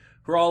way,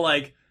 who are all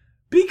like,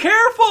 be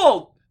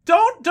careful!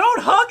 Don't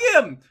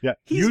hug him! Yeah,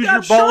 He's use got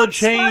your ball sharp and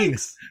chain!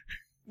 spikes."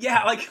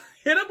 Yeah, like,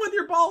 hit him with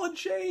your ball and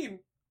chain!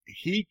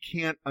 He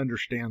can't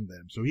understand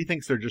them, so he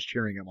thinks they're just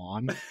cheering him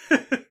on.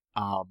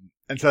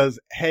 And says,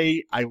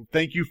 hey, I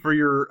thank you for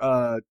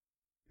your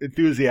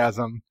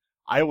enthusiasm.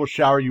 I will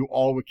shower you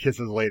all with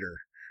kisses later.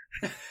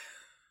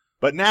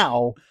 But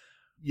now,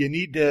 you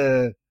need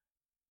to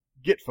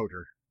get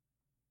Foter.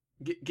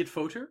 Get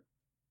Foter?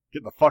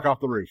 Get the fuck off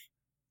the roof.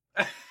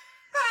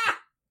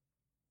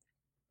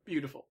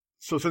 Beautiful.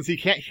 So since he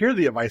can't hear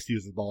the advice to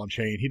use his ball and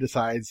chain, he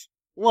decides,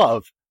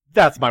 love,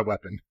 that's my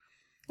weapon.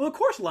 Well, of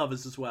course love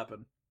is his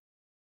weapon.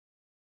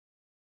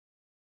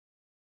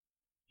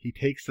 He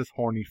takes this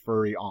horny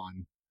furry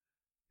on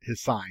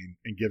his sign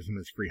and gives him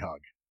his free hug.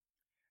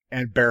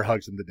 And bear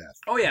hugs him to death.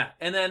 Oh yeah,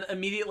 and then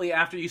immediately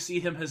after you see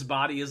him, his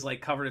body is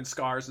like covered in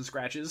scars and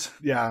scratches.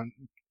 Yeah.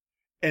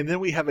 And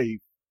then we have a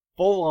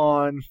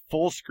full-on,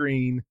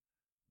 full-screen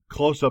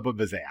close-up of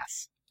his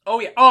ass. Oh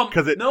yeah,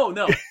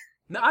 no,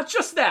 not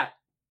just that.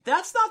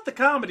 That's not the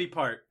comedy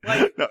part.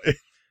 Like, No,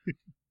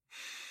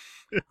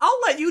 I'll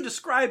let you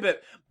describe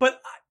it, but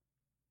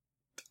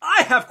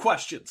I have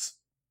questions.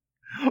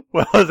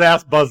 well, his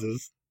ass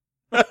buzzes.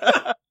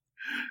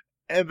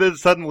 And then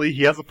suddenly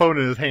he has a phone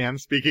in his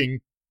hand speaking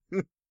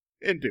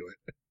into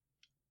it.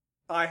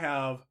 I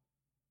have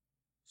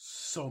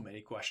so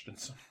many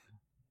questions.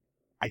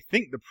 I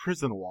think the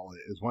prison wallet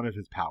is one of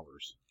his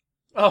powers.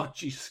 Oh,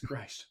 Jesus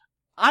Christ.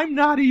 I'm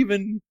not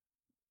even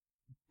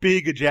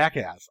big a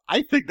jackass.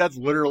 I think that's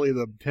literally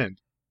the intent.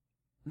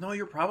 No,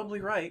 you're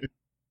probably right.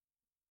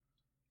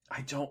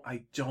 I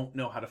don't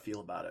know how to feel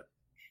about it.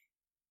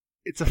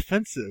 It's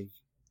offensive,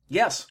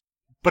 Yes.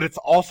 but it's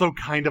also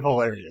kind of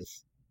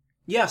hilarious.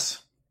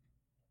 Yes.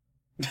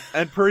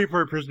 And Puri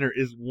Puri Prisoner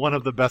is one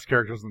of the best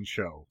characters in the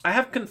show. I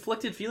have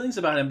conflicted feelings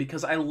about him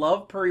because I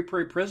love Puri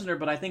Puri Prisoner,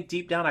 but I think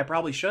deep down I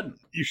probably shouldn't.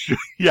 You should,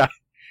 yeah,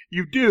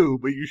 you do,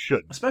 but you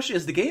shouldn't. Especially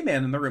as the gay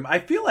man in the room. I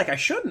feel like I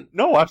shouldn't.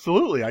 No,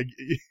 absolutely.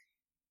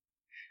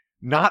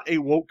 Not a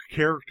woke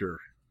character,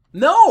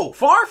 No!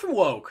 Far from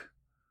woke!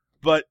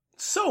 but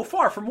So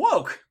far from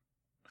woke!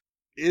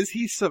 is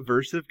he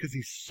subversive because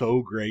he's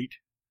so great?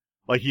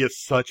 Like, he is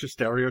such a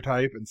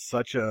stereotype and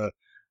such a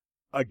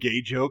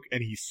gay joke,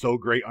 and he's so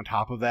great on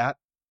top of that?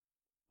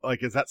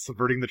 Like, is that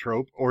subverting the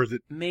trope, or is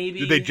it?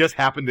 Maybe Did they just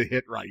happen to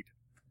hit right?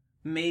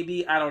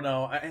 Maybe, I don't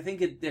know. I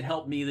think it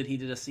helped me that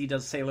he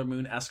does Sailor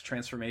Moon-esque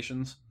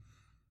transformations.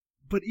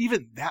 But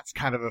even that's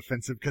kind of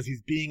offensive because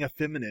he's being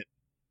effeminate.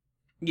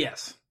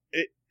 Yes.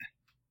 It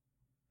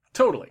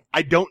totally.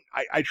 I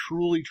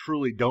truly,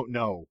 truly don't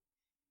know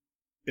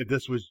if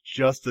this was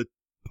just a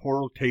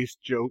poor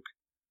taste joke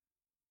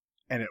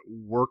and it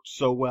worked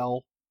so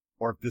well,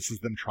 or if this is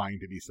them trying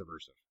to be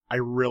subversive. I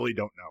really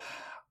don't know.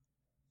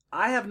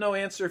 I have no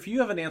answer. If you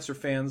have an answer,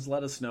 fans,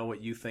 let us know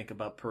what you think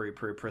about Puri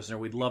Puri Prisoner.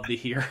 We'd love to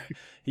hear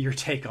your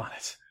take on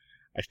it.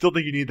 I still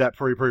think you need that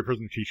Puri Puri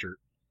Prisoner t-shirt.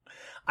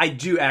 I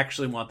do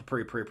actually want the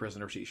Puri Puri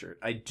Prisoner t-shirt.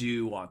 I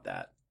do want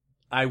that.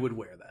 I would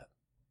wear that.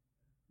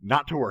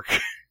 Not to work.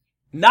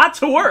 Not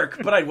to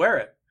work, but I'd wear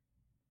it.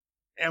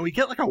 And we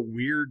get like a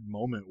weird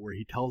moment where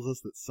he tells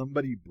us that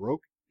somebody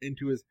broke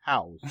into his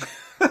house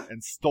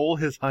and stole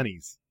his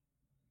honeys.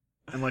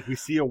 And like we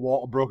see a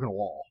broken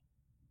wall.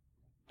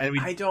 And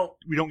we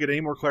don't get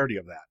any more clarity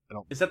of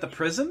that. Is that the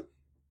prison?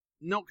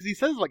 No, because he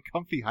says like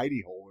comfy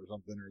hidey hole or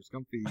something, or it's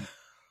comfy,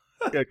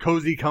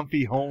 cozy,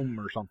 comfy home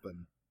or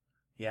something.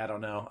 Yeah, I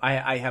don't know.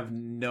 I have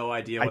no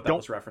idea what that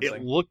was referencing.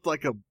 It looked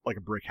like a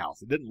brick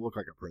house. It didn't look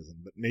like a prison,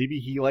 but maybe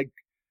he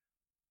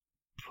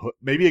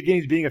maybe again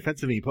he's being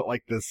offensive and he put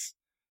like this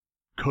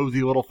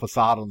cozy little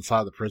facade on the side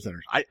of the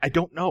prisoners. I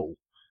don't know.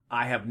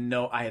 I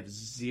have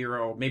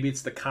zero. Maybe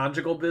it's the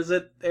conjugal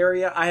visit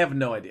area. I have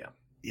no idea.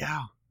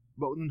 Yeah.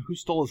 But then who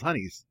stole his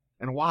honeys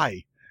and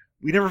why?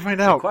 We never find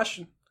out. Good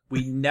question.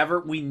 We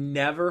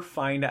never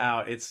find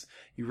out.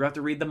 You have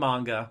to read the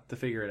manga to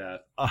figure it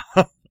out.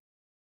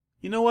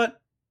 You know what?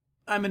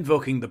 I'm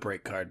invoking the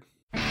break card.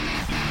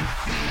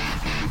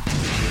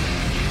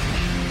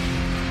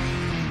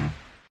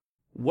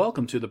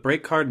 Welcome to the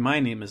break card. My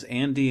name is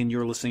Andy, and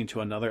you're listening to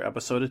another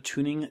episode of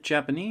Tuning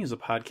Japanese, a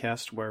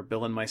podcast where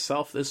Bill and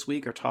myself this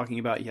week are talking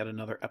about yet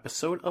another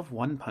episode of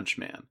One Punch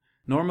Man.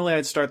 Normally,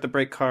 I'd start the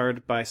break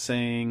card by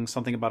saying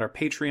something about our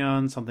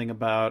Patreon, something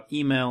about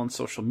email and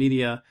social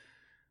media,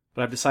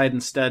 but I've decided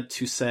instead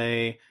to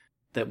say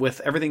that with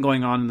everything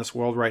going on in this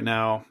world right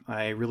now,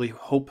 I really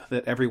hope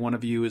that every one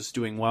of you is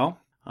doing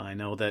well. I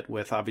know that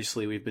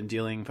obviously we've been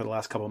dealing for the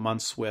last couple of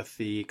months with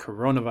the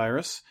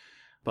coronavirus,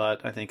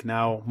 but I think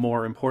now,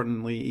 more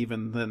importantly,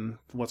 even than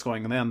what's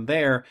going on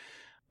there,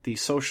 the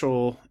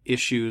social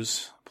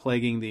issues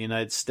plaguing the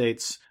United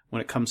States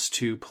when it comes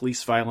to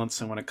police violence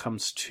and when it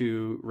comes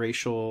to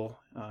racial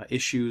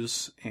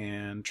issues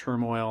and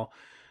turmoil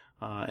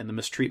and the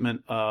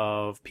mistreatment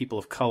of people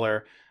of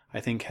color, I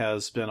think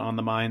has been on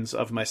the minds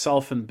of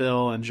myself and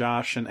Bill and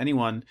Josh and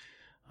anyone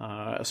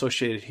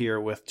associated here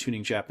with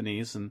Tuning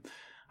Japanese. And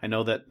I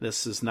know that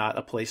this is not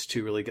a place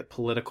to really get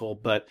political,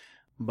 but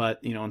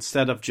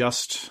instead of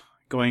just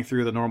going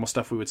through the normal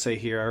stuff we would say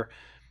here,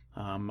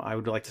 I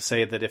would like to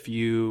say that if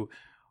you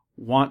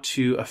want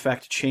to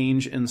affect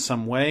change in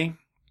some way,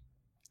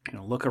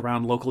 look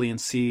around locally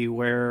and see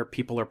where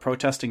people are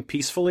protesting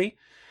peacefully,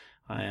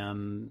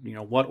 and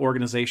what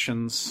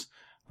organizations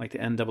like the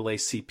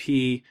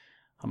NAACP,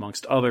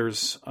 amongst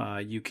others,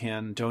 you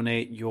can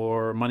donate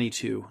your money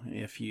to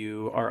if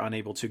you are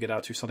unable to get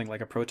out to something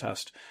like a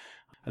protest.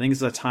 I think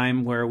it's a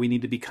time where we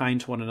need to be kind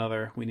to one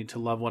another. We need to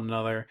love one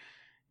another,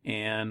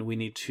 and we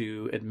need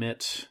to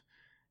admit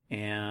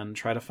and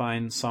try to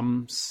find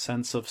some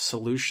sense of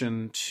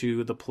solution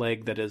to the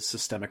plague that is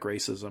systemic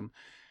racism.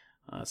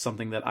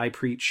 Something that I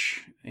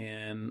preach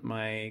in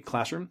my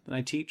classroom that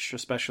I teach,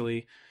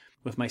 especially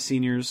with my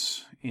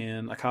seniors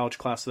in a college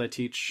class that I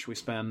teach. We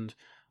spend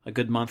a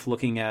good month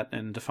looking at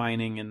and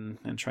defining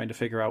and trying to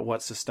figure out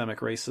what systemic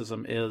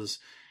racism is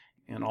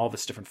in all of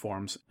its different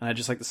forms. And I'd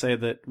just like to say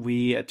that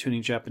we at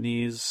Tuning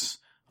Japanese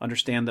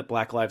understand that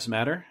Black Lives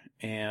Matter,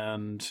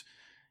 and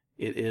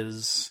it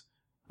is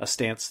a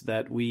stance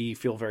that we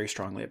feel very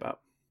strongly about.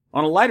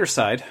 On a lighter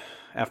side,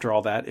 after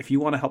all that, if you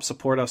want to help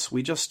support us,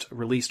 we just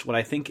released what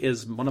I think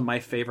is one of my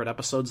favorite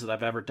episodes that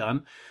I've ever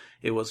done.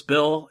 It was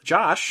Bill,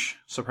 Josh,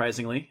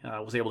 surprisingly,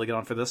 was able to get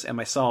on for this, and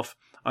myself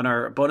on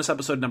our bonus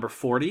episode number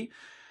 40,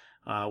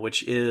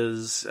 which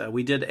is,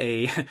 we did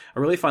a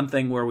really fun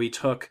thing where we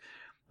took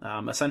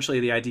essentially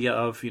the idea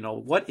of,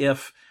 what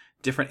if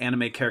different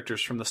anime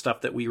characters from the stuff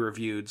that we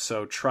reviewed,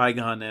 so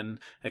Trigun and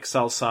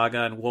Excel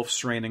Saga and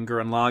Wolf's Rain and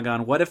Gurren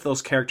Lagann, what if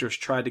those characters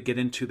tried to get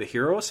into the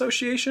Hero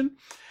Association?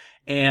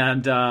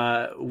 And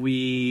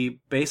we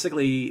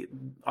basically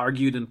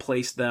argued and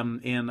placed them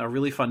in a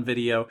really fun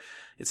video.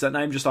 It's not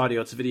even just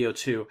audio, it's video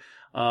too,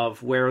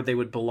 of where they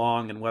would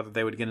belong and whether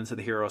they would get into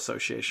the Hero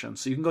Association.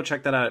 So you can go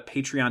check that out at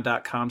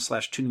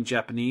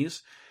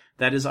patreon.com/tuningjapanese.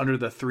 That is under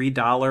the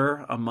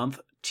 $3 a month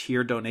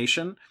tier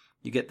donation.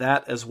 You get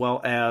that as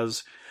well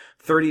as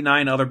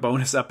 39 other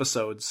bonus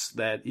episodes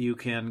that you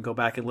can go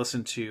back and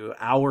listen to,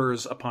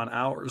 hours upon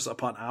hours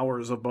upon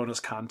hours of bonus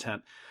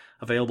content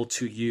available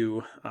to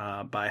you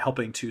by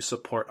helping to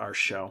support our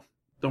show.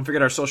 Don't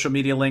forget our social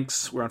media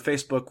links. We're on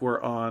Facebook,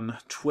 we're on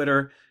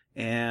Twitter,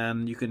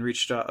 and you can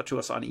reach to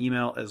us on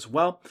email as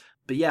well.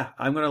 But yeah,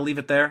 I'm going to leave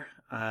it there.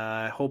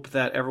 I hope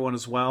that everyone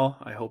is well.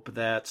 I hope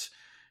that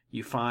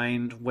You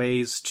find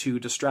ways to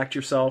distract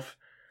yourself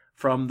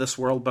from this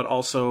world, but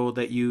also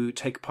that you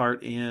take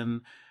part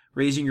in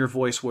raising your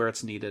voice where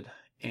it's needed.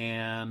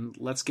 And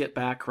let's get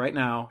back right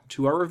now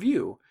to our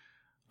review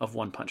of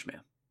One Punch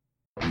Man.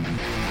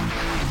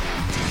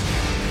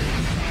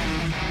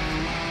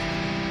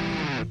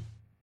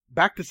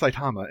 Back to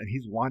Saitama, and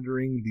he's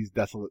wandering these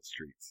desolate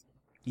streets.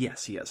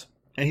 Yes, he is.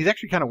 And he's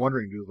actually kind of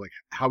wondering, dude, like,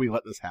 how he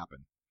let this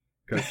happen.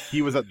 Because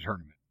he was at the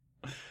tournament.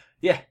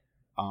 Yeah.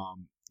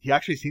 He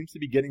actually seems to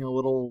be getting a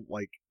little,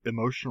 like,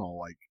 emotional.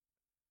 Like,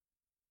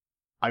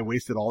 I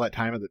wasted all that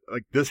time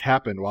like, this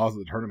happened while I was at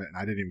the tournament, and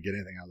I didn't even get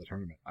anything out of the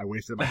tournament. I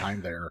wasted my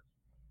time there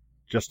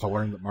just to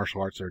learn that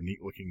martial arts are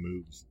neat-looking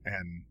moves.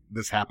 And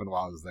this happened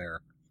while I was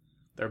there.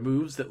 They're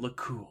moves that look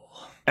cool.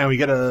 And we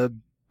get a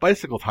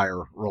bicycle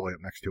tire rolling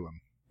up next to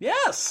him.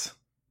 Yes!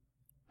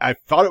 I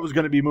thought it was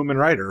going to be Moomin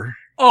Rider.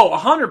 Oh,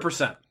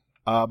 100%.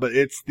 But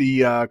it's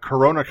the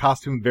Corona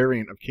costume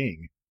variant of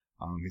King.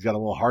 He's got a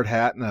little hard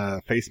hat and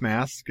a face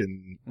mask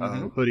and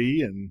a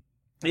hoodie and.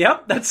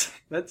 Yep, it's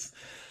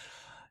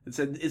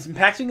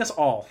impacting us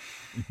all.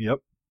 Yep.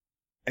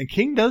 And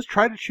King does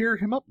try to cheer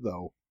him up,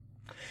 though.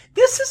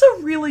 This is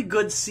a really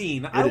good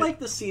scene. I like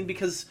this scene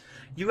because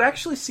you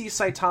actually see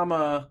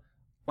Saitama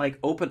like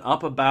open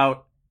up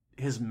about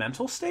his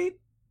mental state.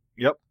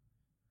 Yep.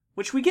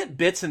 Which we get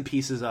bits and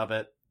pieces of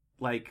it,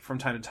 like from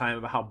time to time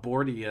about how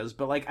bored he is.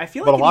 But like I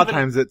feel like, but a lot of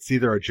times it's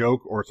either a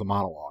joke or it's a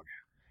monologue.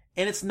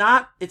 And it's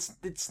not.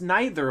 It's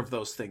neither of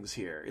those things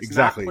here. It's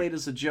exactly. Not played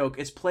as a joke.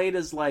 It's played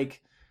as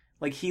like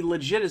he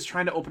legit is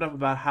trying to open up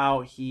about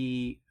how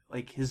he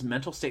like his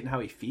mental state and how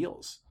he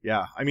feels.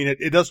 Yeah, I mean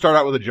it does start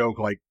out with a joke,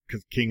 like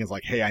because King is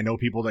like, "Hey, I know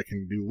people that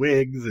can do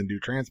wigs and do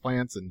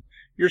transplants, and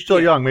you're still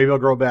young. Maybe I'll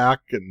grow back."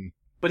 And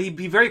but he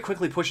very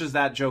quickly pushes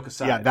that joke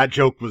aside. Yeah, that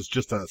joke was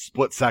just a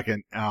split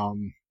second.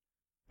 And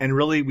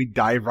really, we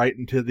dive right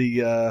into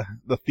the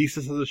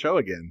thesis of the show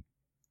again.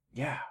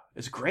 Yeah,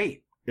 it's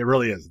great. It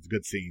really is. It's a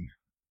good scene.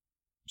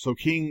 So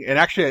King, and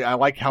actually I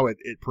like how it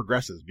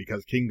progresses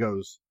because King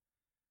goes,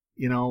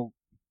 you know,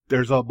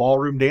 there's a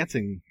ballroom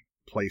dancing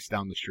place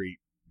down the street.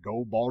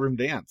 Go ballroom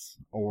dance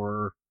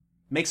or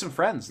make some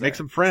friends. Make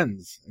some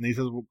friends. And he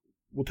says,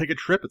 we'll take a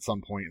trip at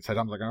some point. And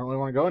Saitama's like, I don't really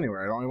want to go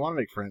anywhere. I don't really want to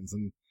make friends.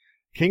 And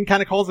King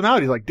kind of calls him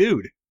out. He's like,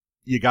 dude,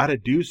 you got to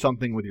do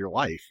something with your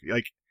life.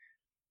 Like,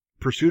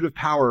 pursuit of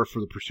power for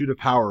the pursuit of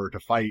power to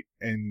fight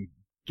and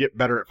get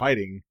better at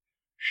fighting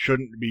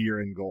shouldn't be your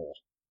end goal.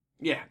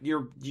 Yeah,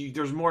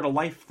 there's more to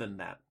life than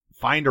that.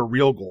 Find a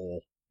real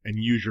goal and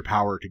use your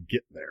power to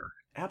get there.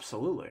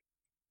 Absolutely.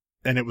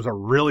 And it was a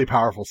really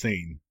powerful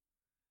scene.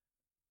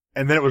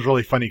 And then it was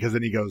really funny because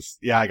then he goes,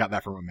 yeah, I got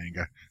that from a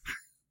manga.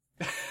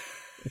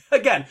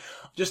 Again,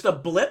 just a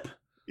blip.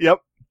 Yep.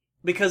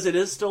 Because it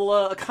is still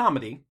a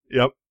comedy.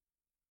 Yep.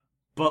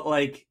 But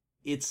like,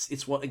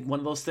 it's one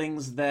of those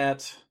things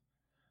that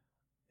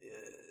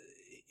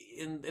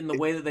in the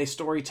way that they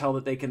storytell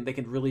that they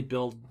can really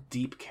build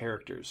deep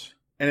characters.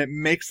 And it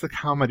makes the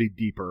comedy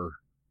deeper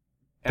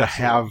to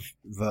have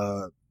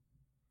the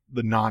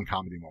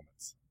non-comedy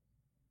moments.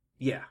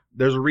 Yeah.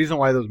 There's a reason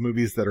why those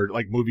movies that are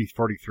like movie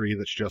 43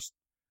 that's just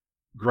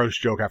gross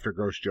joke after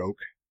gross joke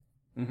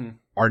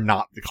are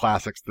not the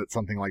classics that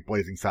something like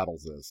Blazing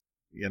Saddles is.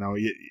 You know,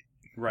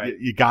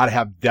 you gotta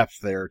have depth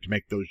there to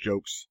make those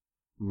jokes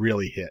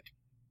really hit.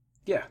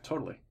 Yeah,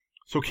 totally.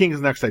 So King's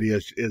next idea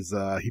is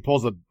he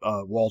pulls a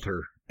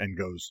Walter and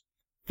goes,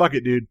 fuck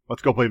it, dude,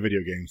 let's go play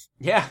video games.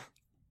 Yeah.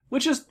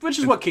 Which is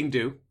what King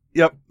do.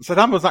 Yep.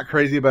 Saitama was not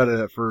crazy about it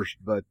at first,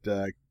 but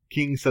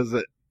King says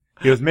that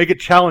he goes, make it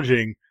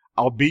challenging.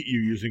 I'll beat you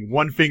using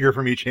one finger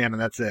from each hand,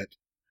 and that's it.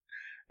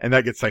 And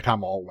that gets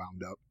Saitama all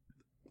wound up.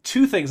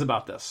 Two things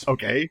about this.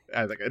 Okay.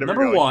 I think I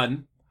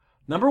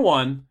Number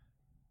one,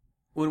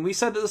 when we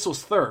said that this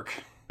was Thurk,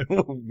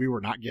 we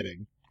were not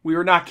kidding. We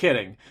were not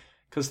kidding.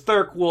 Because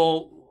Thurk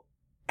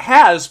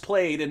has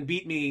played and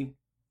beat me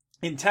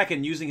in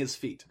Tekken using his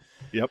feet.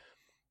 Yep.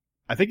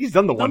 I think he's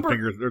done the one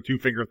finger or two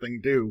finger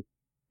thing too.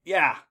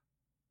 Yeah.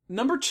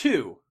 Number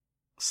two,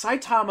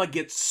 Saitama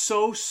gets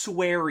so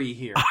sweary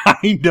here.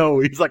 I know.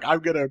 He's like,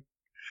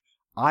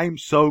 I'm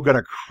so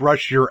gonna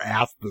crush your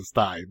ass this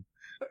time.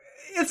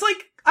 It's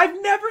like,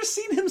 I've never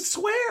seen him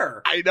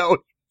swear. I know.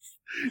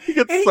 He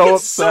gets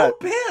upset. So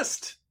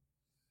pissed.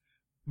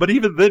 But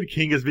even then,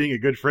 King is being a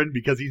good friend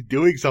because he's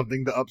doing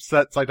something to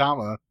upset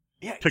Saitama.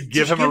 Yeah, to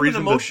give him a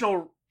reason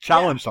to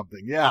challenge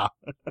something. Yeah.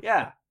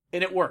 Yeah.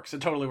 And it works.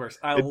 It totally works.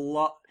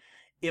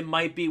 It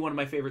might be one of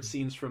my favorite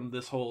scenes from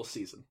this whole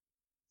season.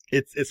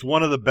 It's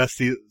one of the best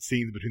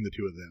scenes between the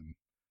two of them.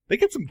 They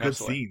get some good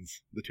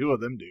scenes. The two of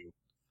them do.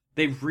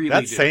 They really do.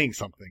 That's saying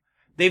something.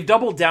 They've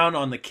doubled down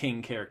on the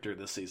King character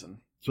this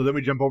season. So then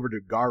we jump over to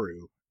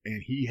Garu,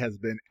 and he has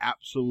been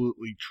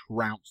absolutely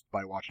trounced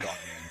by Watchdog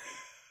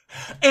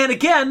Man. And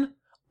again,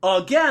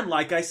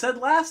 like I said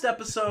last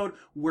episode,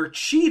 we're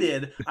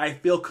cheated. I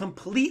feel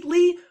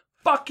completely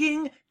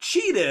fucking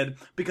cheated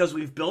because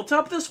we've built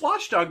up this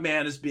Watchdog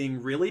Man as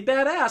being really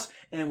badass,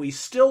 and we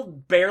still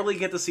barely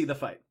get to see the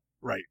fight.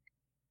 Right.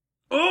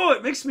 Oh,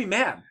 it makes me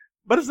mad.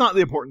 But it's not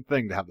the important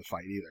thing to have the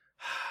fight either.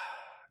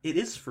 It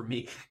is for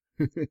me.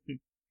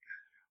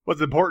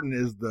 What's important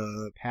is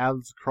the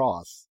paths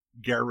cross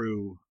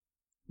Garou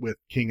with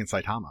King and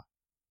Saitama.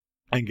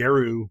 And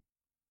Garou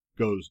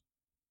goes,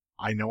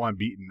 I know I'm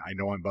beaten, I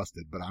know I'm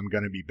busted, but I'm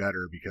going to be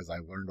better because I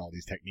learned all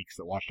these techniques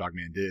that Watchdog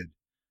Man did.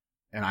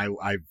 And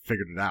I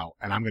figured it out,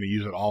 and I'm going to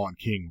use it all on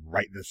King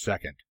right this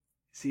second.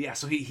 See, yeah,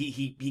 so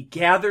he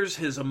gathers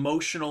his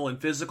emotional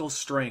and physical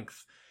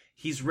strength.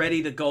 He's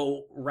ready to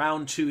go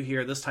round 2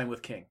 here, this time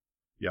with King.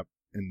 Yep.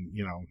 And,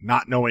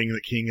 not knowing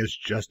that King is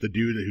just a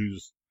dude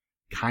who's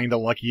kind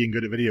of lucky and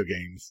good at video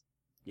games.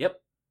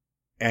 Yep.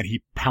 And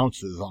he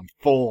pounces on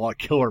full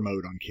killer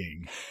mode on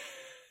King.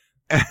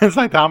 And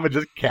Saitama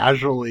just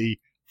casually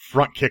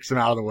front kicks him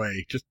out of the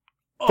way. Just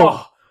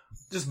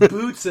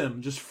boots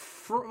him. Just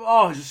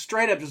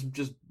straight up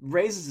just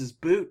raises his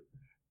boot.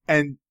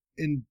 And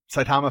in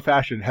Saitama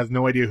fashion, has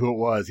no idea who it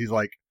was. He's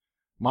like,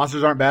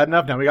 monsters aren't bad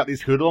enough, now we got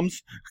these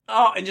hoodlums.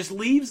 Oh, and just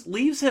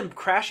leaves him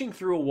crashing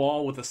through a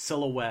wall with a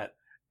silhouette.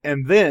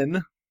 And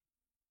then,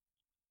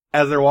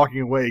 as they're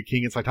walking away,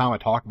 King and Saitama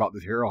talk about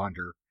this hero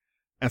hunter.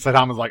 And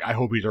Saitama's like, I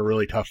hope he's a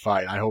really tough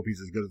fight. I hope he's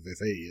as good as they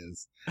say he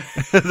is.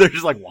 They're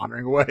just like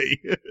wandering away.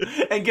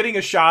 And getting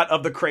a shot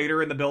of the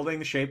crater in the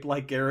building shaped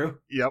like Garou.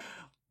 Yep.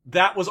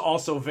 That was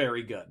also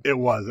very good. It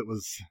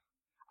was.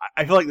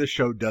 I feel like this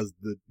show does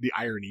the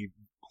irony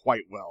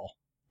quite well.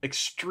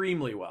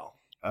 Extremely well.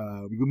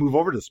 We move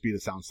over to Speed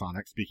of Sound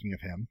Sonic, speaking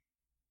of him.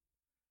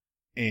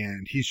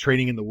 And he's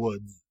training in the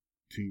woods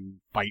to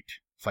fight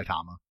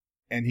Saitama.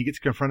 And he gets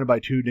confronted by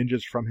 2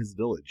 ninjas from his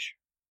village.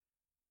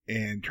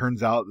 And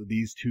turns out that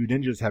these 2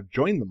 ninjas have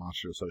joined the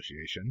Monster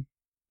Association.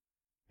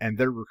 And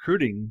they're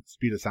recruiting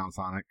Speed of Sound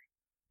Sonic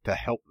to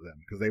help them,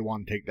 because they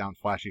want to take down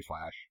Flashy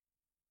Flash,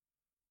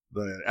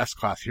 the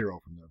S-Class hero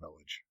from their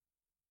village.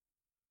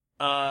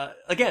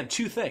 Again,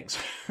 2 things.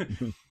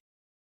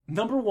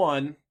 Number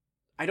 1,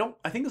 I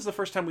think this is the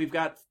first time we've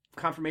got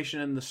confirmation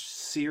in the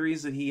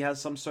series that he has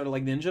some sort of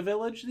like ninja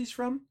village that he's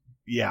from.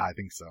 Yeah, I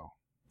think so.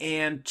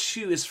 And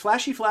 2, is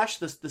Flashy Flash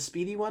the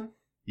speedy one?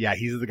 Yeah,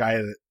 he's the guy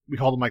that we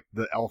called him like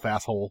the elf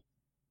asshole.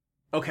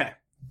 Okay.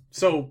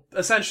 So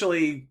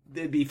essentially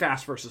it'd be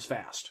fast versus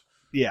fast.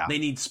 Yeah. They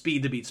need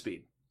speed to beat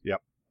speed.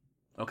 Yep.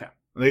 Okay.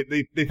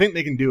 They think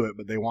they can do it,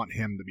 but they want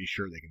him to be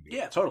sure they can do it.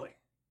 Yeah, totally.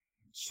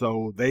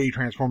 So they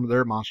transform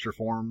their monster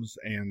forms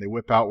and they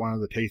whip out one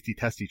of the tasty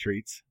testy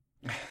treats.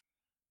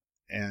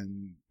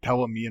 And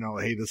tell him,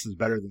 hey, this is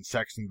better than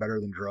sex and better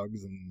than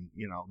drugs, and,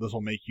 this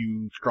will make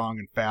you strong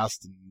and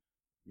fast, and,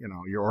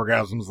 your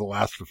orgasms will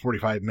last for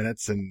 45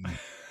 minutes, and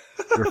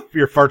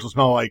your farts will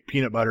smell like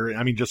peanut butter.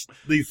 I mean, just,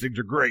 these things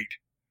are great.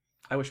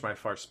 I wish my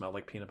farts smelled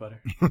like peanut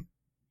butter.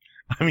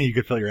 I mean, you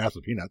could fill your ass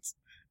with peanuts.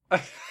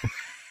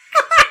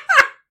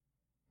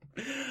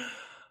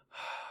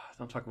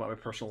 Don't talk about my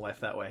personal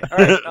life that way. All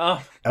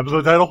right.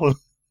 Episode title?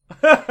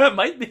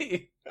 Might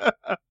be.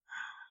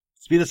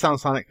 Speed of Sound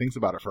Sonic thinks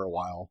about it for a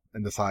while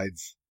and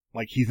decides,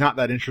 he's not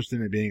that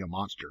interested in being a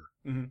monster.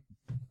 Mm-hmm.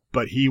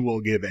 But he will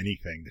give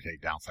anything to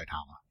take down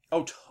Saitama.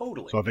 Oh,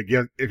 totally. So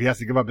if he has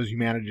to give up his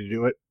humanity to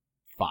do it,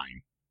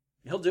 fine.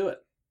 He'll do it.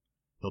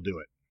 He'll do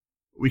it.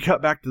 We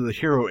cut back to the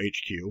Hero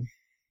HQ,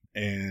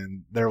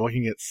 and they're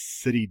looking at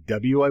City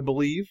W, I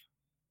believe.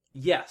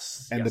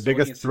 Yes. And the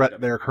biggest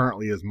threat there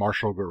currently is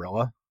Marshall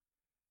Gorilla.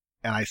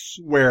 And I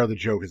swear the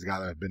joke has got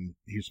to have been,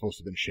 he's supposed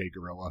to have been Shea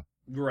Gorilla.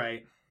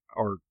 Right.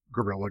 Or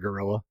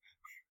Gorilla.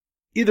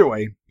 Either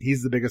way,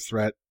 he's the biggest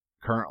threat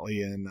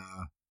currently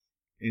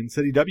in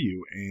City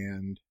W,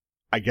 and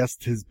I guess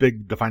his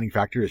big defining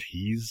factor is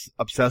he's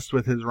obsessed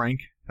with his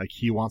rank. Like,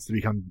 he wants to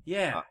become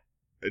a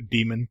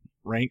demon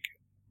rank.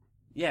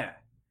 Yeah.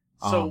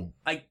 So,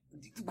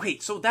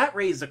 so that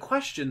raised a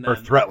question then. Or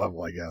threat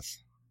level, I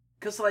guess.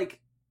 Because,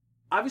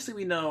 obviously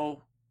we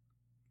know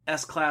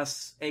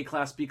S-Class,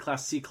 A-Class,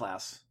 B-Class,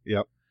 C-Class.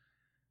 Yep.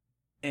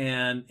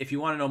 And if you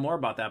want to know more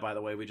about that, by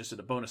the way, we just did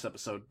a bonus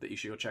episode that you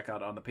should go check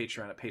out on the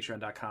Patreon at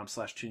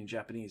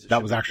patreon.com/tuningjapanese.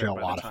 That was actually a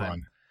lot of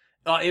fun.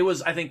 It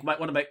was, I think,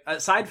 one of my,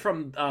 aside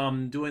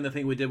from doing the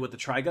thing we did with the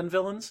Trigun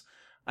villains,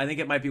 I think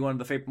it might be one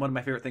of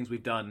my favorite things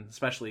we've done,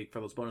 especially for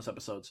those bonus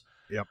episodes.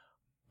 Yep.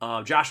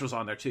 Josh was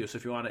on there too, so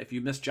if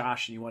you missed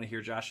Josh and you want to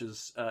hear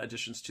Josh's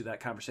additions to that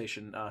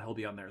conversation, he'll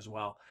be on there as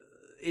well.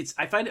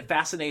 I find it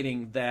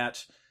fascinating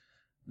that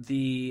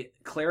the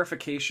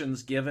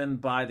clarifications given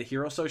by the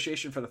Hero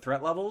Association for the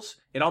threat levels,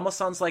 it almost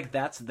sounds like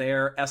that's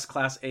their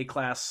S-Class,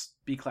 A-Class,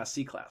 B-Class,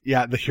 C-Class.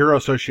 Yeah, the Hero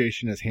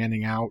Association is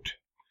handing out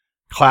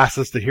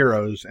classes to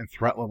heroes and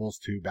threat levels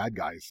to bad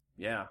guys.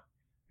 Yeah.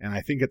 And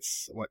I think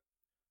it's,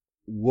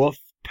 Wolf,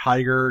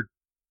 Tiger,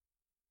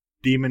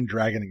 Demon,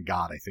 Dragon, and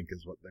God, I think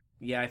is what they're...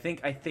 Yeah, I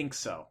think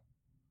so.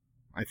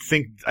 I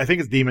think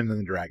it's Demon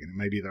and the Dragon. It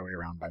may be the other way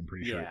around, but I'm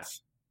pretty sure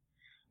it's...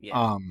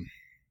 Yeah.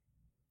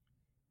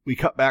 We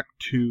cut back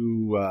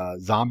to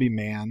Zombie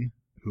Man,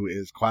 who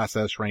is Class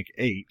S rank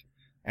 8,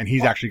 and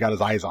he's actually got his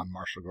eyes on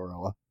Marshall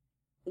Gorilla.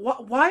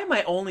 Why am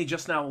I only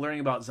just now learning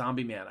about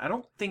Zombie Man? I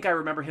don't think I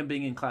remember him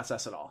being in Class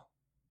S at all.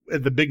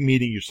 At the big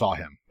meeting, you saw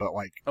him, but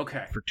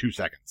okay, for 2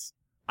 seconds.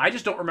 I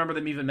just don't remember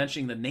them even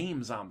mentioning the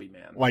name Zombie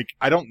Man. Like,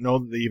 I don't know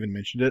that they even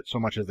mentioned it so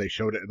much as they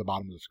showed it at the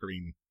bottom of the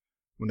screen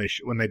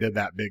when they did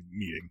that big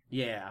meeting.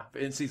 Yeah,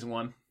 in season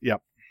 1.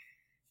 Yep.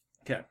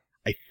 Okay.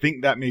 I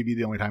think that may be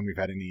the only time we've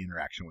had any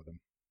interaction with him.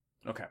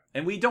 Okay.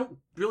 And we don't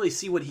really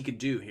see what he could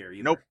do here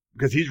either. Nope.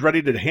 Because he's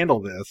ready to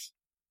handle this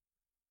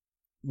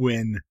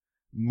when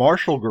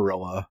Marshall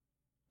Gorilla...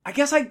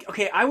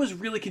 I was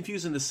really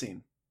confused in this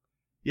scene.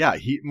 Yeah,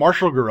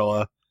 Marshall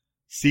Gorilla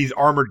sees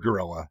Armored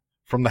Gorilla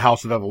from the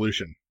House of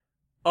Evolution.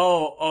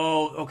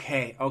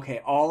 Okay.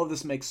 All of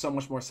this makes so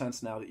much more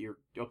sense now that you're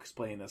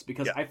explaining this.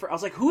 Because I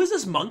was like, who is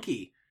this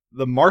monkey?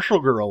 The Marshall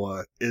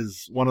Gorilla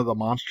is one of the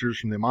monsters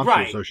from the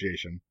Monster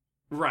Association.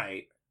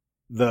 Right.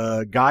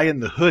 The guy in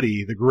the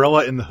hoodie, the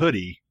gorilla in the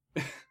hoodie,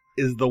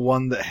 is the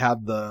one that had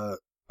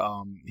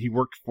he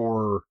worked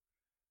for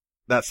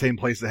that same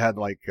place that had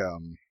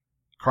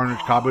Carnage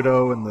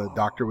Kabuto and the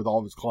doctor with all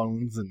of his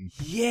clones, and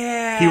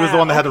yeah, he was the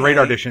one that had the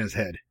radar dish in his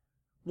head.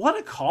 What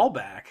a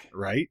callback.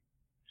 Right?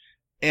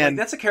 And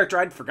that's a character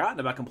I'd forgotten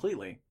about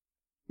completely.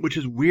 Which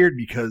is weird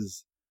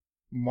because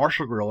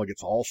Marshall Gorilla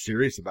gets all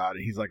serious about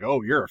it. He's like,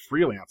 "Oh, you're a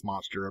freelance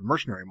monster, a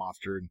mercenary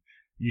monster, and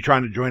you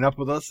trying to join up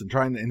with us?"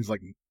 And he's like,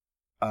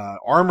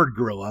 Armored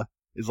Gorilla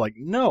is like,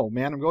 "No,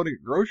 man, I'm going to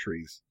get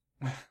groceries."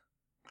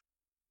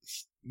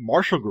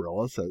 Marshall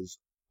Gorilla says,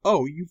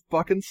 "Oh, you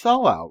fucking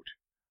sellout.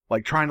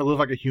 Like trying to live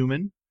like a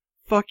human?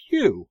 Fuck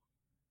you."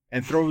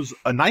 And throws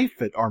a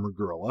knife at Armored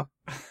Gorilla,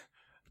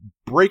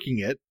 breaking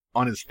it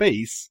on his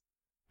face,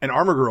 and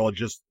Armored Gorilla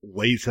just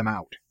lays him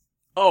out.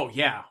 Oh,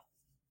 yeah.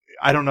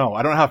 I don't know.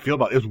 I don't know how I feel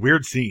about it. It was a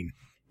weird scene.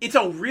 It's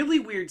a really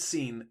weird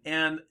scene,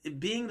 and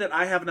being that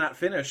I have not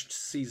finished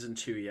season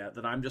 2 yet,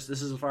 that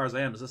this is as far as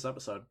I am as this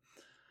episode,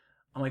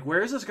 I'm like,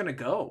 where is this going to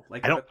go?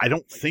 Like, I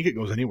don't think it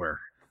goes anywhere.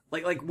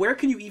 Like, where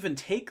can you even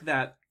take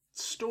that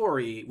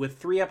story with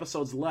 3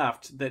 episodes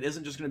left that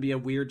isn't just going to be a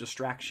weird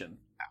distraction?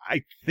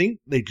 I think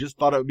they just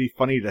thought it would be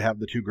funny to have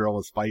the two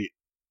gorillas fight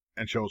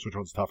and show us which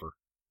one's tougher.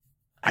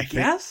 I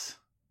guess?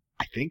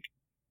 I think.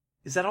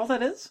 Is that all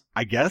that is?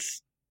 I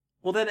guess.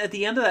 Well, then at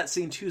the end of that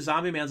scene, too,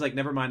 Zombie Man's like,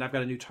 never mind, I've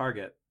got a new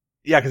target.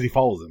 Yeah, because he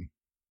follows him.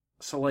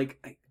 So,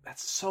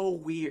 that's so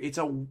weird.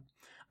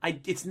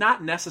 It's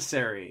not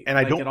necessary and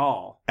at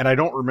all. And I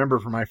don't remember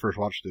from my first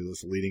watch through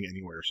this leading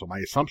anywhere. So my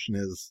assumption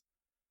is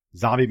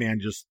Zombie Man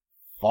just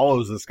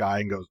follows this guy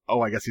and goes,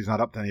 "Oh, I guess he's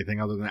not up to anything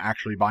other than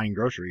actually buying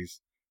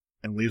groceries,"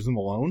 and leaves him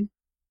alone.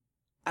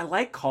 I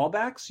like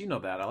callbacks. You know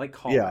that. I like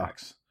callbacks.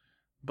 Yeah.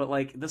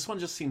 But, this one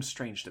just seems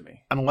strange to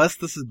me. Unless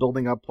this is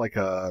building up,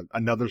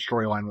 another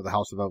storyline with the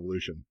House of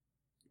Evolution.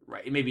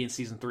 Right. Maybe in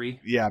season 3?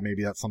 Yeah,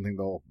 maybe that's something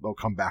they'll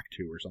come back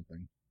to or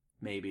something.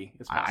 Maybe.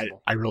 It's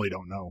possible. I really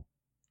don't know.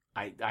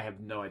 I have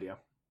no idea.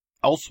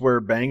 Elsewhere,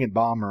 Bang and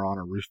Bomb are on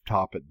a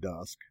rooftop at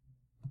dusk.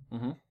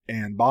 Mm-hmm.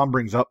 And Bomb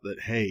brings up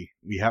that, hey,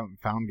 we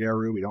haven't found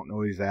Garou. We don't know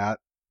where he's at.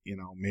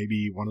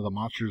 Maybe one of the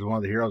monsters, one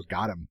of the heroes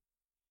got him,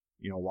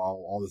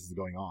 while all this is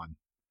going on.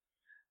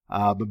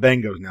 But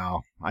Bang goes,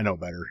 "No, I know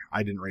better.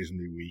 I didn't raise him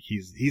to be weak.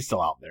 He's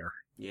still out there."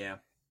 Yeah.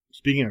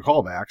 Speaking of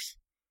callbacks,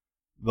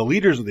 the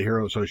leaders of the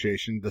Hero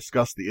Association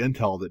discussed the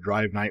intel that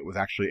Drive Knight was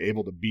actually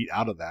able to beat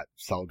out of that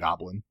cell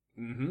goblin.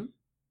 Mm-hmm.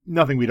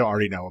 Nothing we don't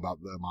already know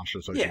about the Monster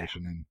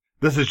Association. Yeah. And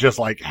this is just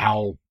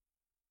how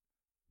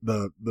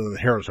the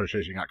Hero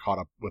Association got caught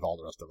up with all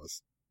the rest of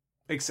us.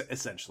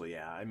 Essentially,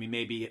 yeah. I mean,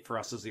 maybe for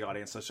us as the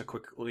audience, just a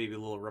quick, maybe a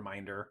little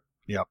reminder.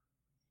 Yep.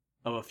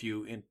 Of a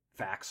few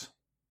facts.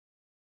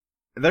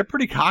 They're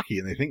pretty cocky,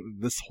 and they think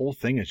this whole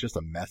thing is just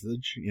a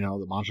message.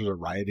 The monsters are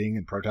rioting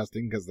and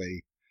protesting because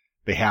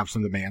they have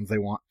some demands they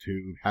want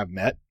to have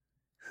met.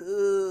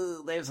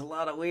 Ooh, there's a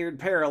lot of weird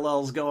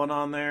parallels going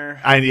on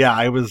there.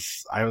 I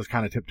was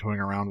kind of tiptoeing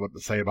around what to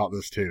say about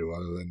this too,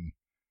 other than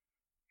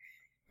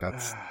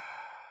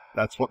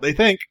that's what they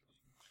think.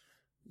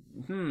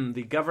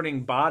 The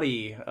governing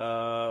body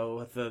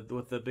with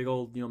the big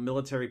old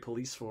military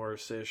police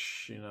force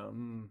ish.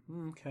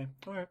 Okay,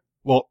 all right.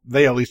 Well,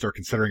 they at least are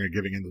considering it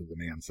giving in to the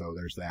demand, so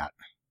there's that.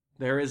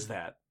 There is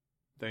that.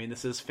 I mean,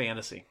 this is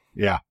fantasy.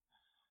 Yeah.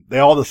 They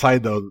all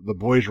decide, though, the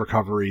boy's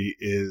recovery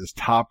is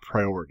top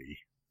priority.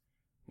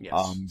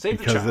 Yes. Save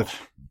the child.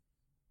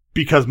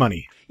 Because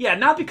money. Yeah,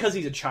 not because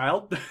he's a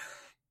child.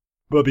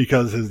 But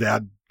because his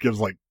dad gives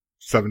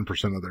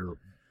 7% of their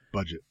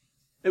budget.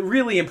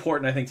 Really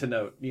important, I think, to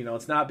note.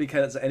 It's not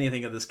because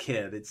anything of this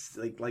kid. It's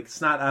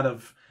it's not out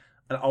of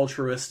an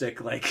altruistic,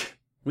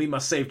 we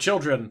must save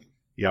children.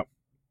 Yep.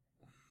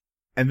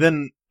 And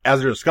then, as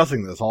they're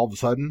discussing this, all of a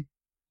sudden,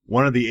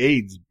 one of the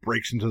aides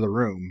breaks into the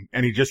room,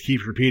 and he just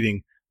keeps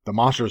repeating, "The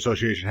Monster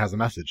Association has a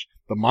message.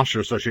 The Monster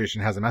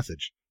Association has a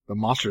message. The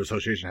Monster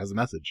Association has a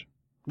message."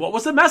 What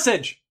was the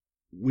message?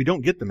 We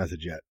don't get the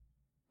message yet.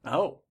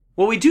 Oh.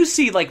 Well, we do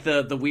see,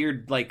 the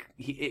weird,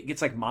 it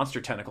gets,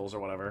 monster tentacles or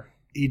whatever.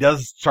 He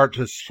does start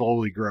to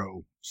slowly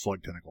grow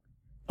slug tentacle.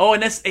 Oh,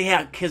 and that's,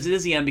 yeah, because it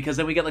is the end, because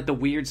then we get, the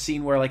weird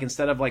scene where,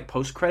 instead of,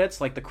 post-credits,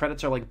 the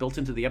credits are, built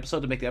into the episode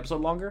to make the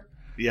episode longer?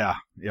 Yeah,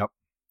 yep.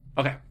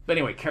 Okay, but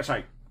anyway,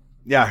 sorry.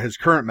 Yeah, his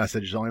current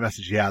message, the only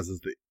message he has is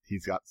that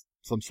he's got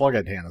some slug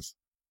antennas.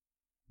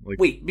 Like,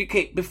 Wait,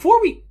 okay,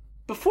 before we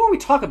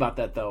talk about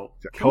that though,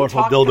 he's got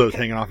colorful dildos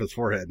hanging off his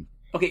forehead.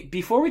 Okay,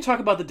 before we talk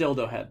about the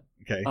dildo head,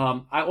 Okay.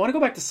 I want to go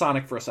back to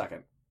Sonic for a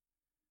second.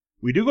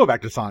 We do go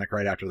back to Sonic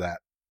right after that.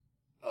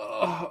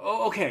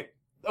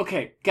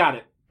 Okay, got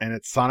it. And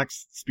it's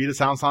Sonic's Speed of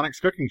Sound Sonic's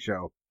cooking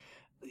show.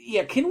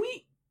 Yeah, can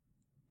we?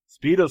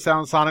 Speed of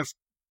Sound Sonic's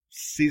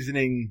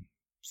seasoning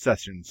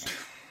sessions.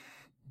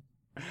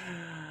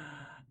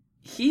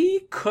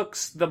 He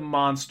cooks the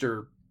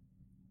monster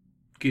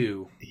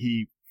goo.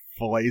 He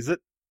fillets it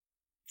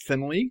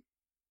thinly.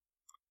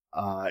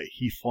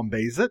 He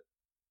flambés it.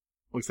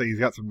 Looks like he's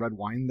got some red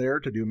wine there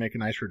to make a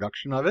nice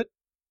reduction of it.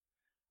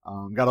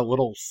 Got a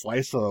little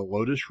slice of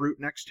lotus root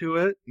next to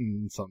it,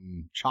 and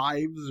some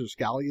chives or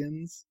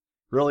scallions.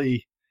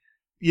 Really,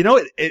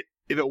 if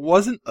it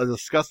wasn't a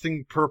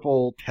disgusting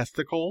purple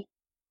testicle,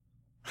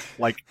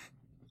 like,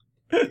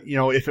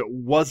 if it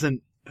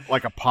wasn't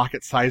like a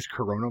pocket-sized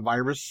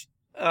coronavirus,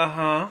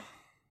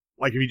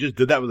 like if you just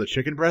did that with a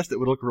chicken breast, it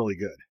would look really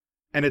good.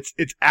 And it's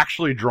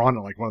actually drawn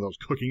in like one of those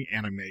cooking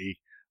anime.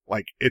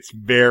 Like, it's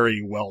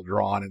very well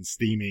drawn and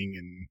steaming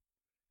and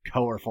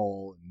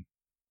colorful. And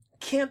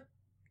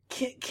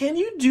Can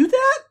you do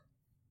that?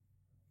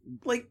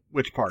 Like,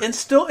 which part? And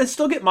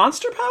still get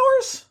monster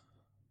powers?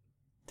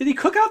 Did he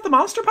cook out the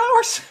monster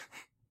powers?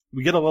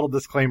 We get a little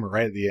disclaimer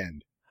right at the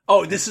end.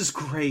 Oh, this is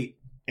great.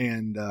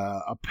 And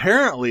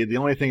apparently, the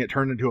only thing it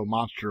turned into a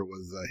monster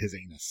was his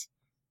anus.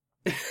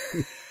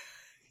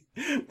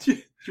 Do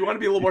you want to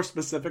be a little more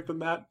specific than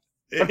that?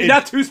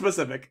 Not too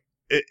specific.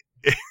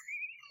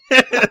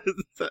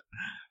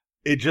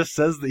 It just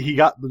says that he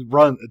got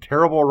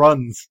terrible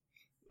runs.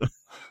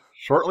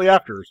 Shortly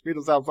after, Speed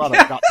of Sound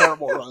Sonic got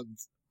terrible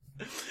runs.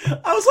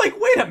 I was like,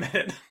 wait a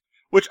minute.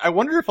 Which I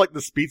wonder if, like,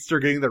 the speedster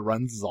getting the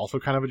runs is also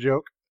kind of a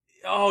joke.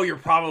 Oh, you're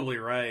probably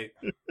right.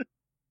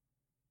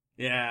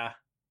 Yeah.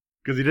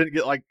 Because he didn't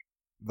get, like,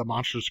 the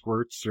monster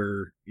squirts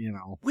or,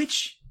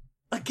 Which,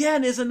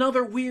 again, is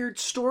another weird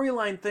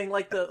storyline thing,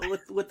 like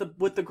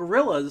with the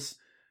gorillas.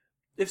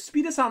 If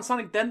Speed of Sound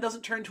Sonic then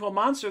doesn't turn into a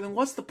monster, then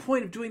what's the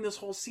point of doing this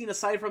whole scene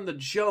aside from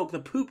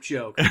the poop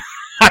joke?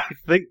 I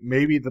think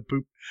maybe the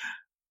poop...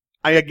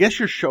 I guess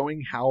you're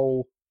showing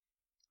how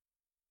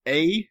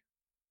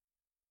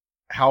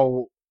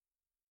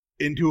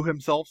into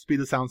himself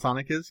Speed of Sound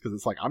Sonic is, because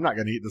it's like, I'm not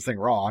going to eat this thing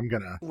raw. I'm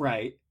going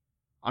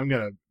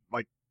to,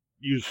 like,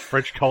 use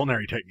French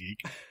culinary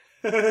technique.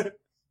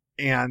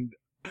 And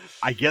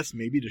I guess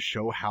maybe to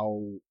show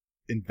how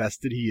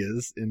invested he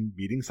is in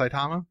beating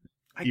Saitama.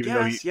 Even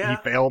though he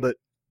failed at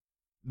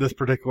this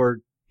particular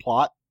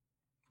plot.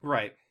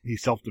 Right.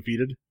 He's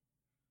self-defeated.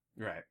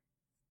 Right.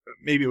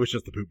 Maybe it was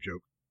just the poop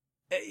joke.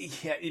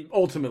 Yeah,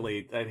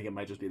 ultimately, I think it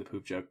might just be the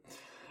poop joke.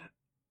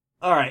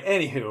 All right,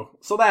 anywho,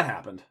 so that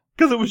happened.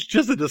 Because it was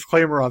just a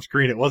disclaimer on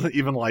screen. It wasn't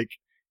even like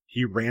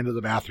he ran to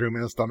the bathroom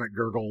and his stomach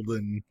gurgled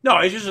and... No,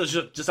 it's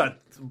just a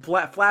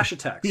flash of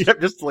text. Yeah,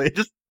 just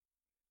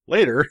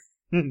later,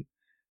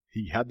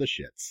 he had the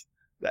shits.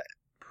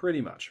 Pretty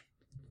much.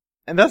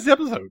 And that's the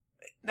episode.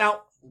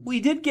 Now,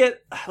 we did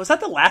get... Was that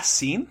the last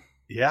scene?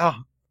 Yeah.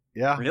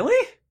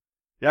 Really?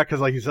 Yeah, because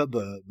like you said,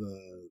 the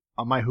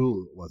on my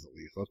Hulu it was, at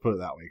least. Let's put it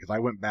that way. Because I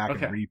went back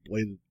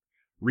and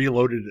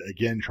reloaded it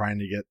again, trying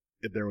to get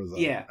if there was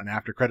an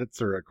after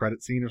credits or a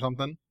credit scene or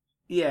something.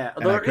 Yeah,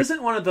 there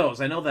isn't one of those.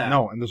 I know that.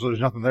 No, and there's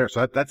nothing there.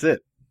 So that's it.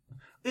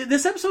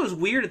 This episode is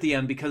weird at the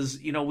end because,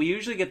 we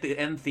usually get the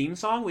end theme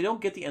song. We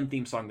don't get the end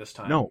theme song this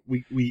time. No,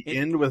 we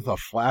end with a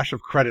flash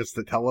of credits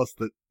that tell us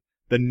that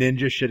the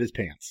ninja shit his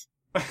pants.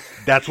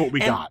 That's what we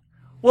got.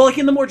 Well, like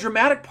in the more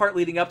dramatic part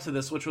leading up to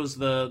this, which was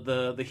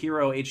the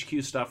Hero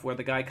HQ stuff where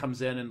the guy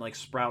comes in and like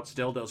sprouts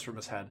dildos from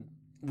his head.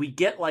 We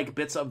get like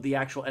bits of the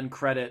actual end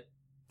credit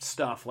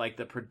stuff, like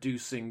the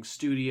producing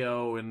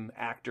studio and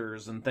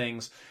actors and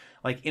things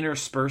like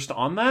interspersed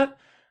on that.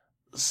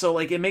 So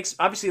like it makes,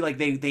 obviously, like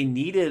they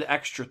needed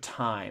extra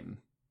time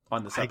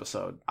on this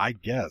episode. I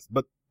guess,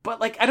 but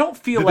like I don't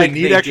feel did like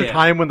they need extra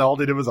time when all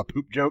they did was a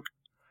poop joke.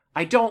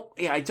 I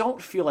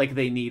don't feel like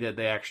they needed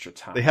the extra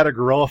time. They had a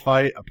gorilla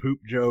fight, a poop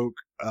joke,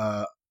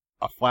 a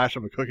flash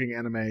of a cooking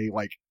anime.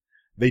 Like,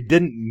 they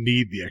didn't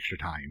need the extra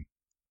time,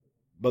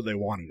 but they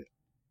wanted it.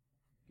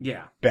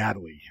 Yeah.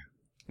 Badly.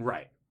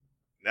 Right.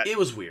 It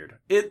was weird.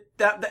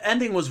 The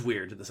ending was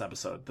weird to this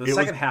episode. The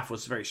second half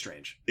was very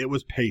strange. It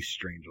was paced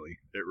strangely.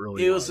 It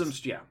really was. It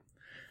was, yeah.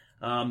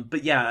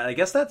 But yeah, I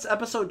guess that's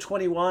episode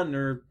 21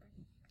 or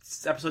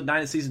episode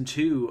 9 of season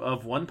 2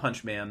 of One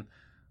Punch Man.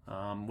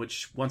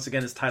 Which, once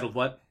again, is titled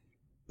what?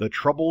 The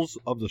Troubles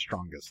of the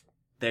Strongest.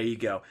 There you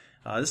go.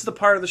 This is the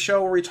part of the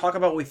show where we talk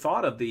about what we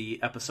thought of the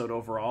episode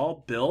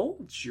overall. Bill,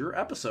 it's your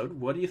episode.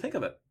 What do you think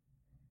of it?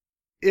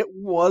 It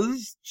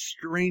was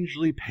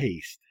strangely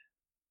paced.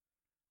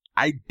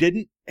 I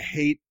didn't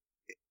hate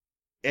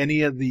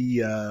any of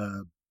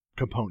the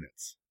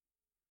components.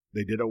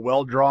 They did a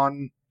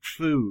well-drawn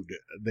food.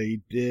 They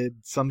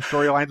did some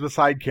storylines with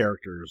side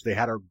characters. They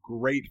had a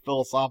great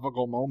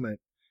philosophical moment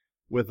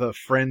with a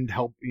friend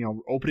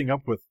opening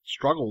up with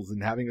struggles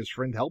and having his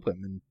friend help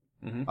him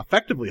and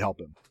effectively help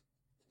him.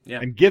 Yeah.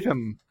 And give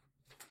him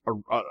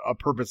a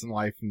purpose in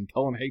life and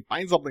tell him, hey,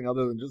 find something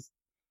other than just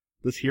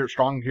this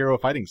strong hero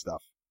fighting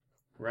stuff.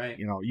 Right.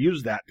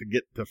 Use that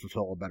to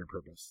fulfill a better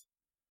purpose.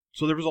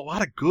 So there was a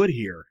lot of good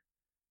here.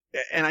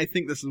 And I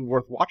think this is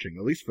worth watching,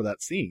 at least for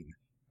that scene.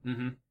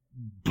 Mm-hmm.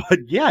 But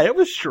yeah, it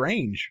was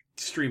strange.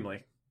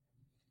 Extremely.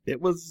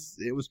 It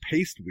was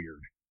paced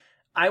weird.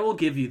 I will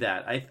give you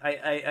that.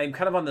 I'm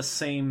kind of on the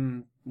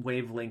same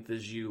wavelength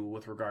as you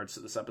with regards to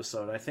this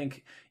episode. I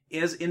think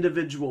as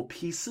individual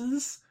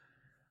pieces,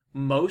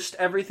 most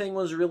everything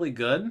was really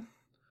good.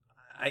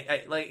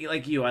 I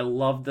like you. I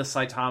love the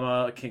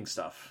Saitama King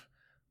stuff.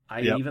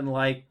 I even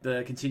like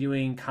the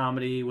continuing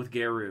comedy with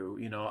Geru.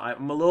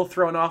 I'm a little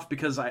thrown off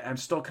because I'm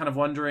still kind of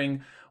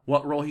wondering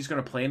what role he's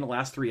going to play in the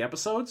last 3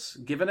 episodes,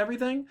 given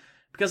everything.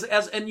 Because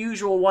as in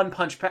usual One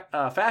Punch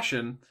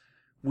fashion,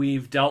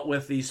 we've dealt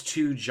with these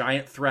 2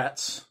 giant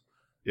threats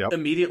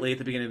immediately at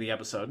the beginning of the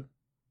episode.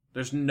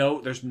 There's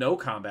no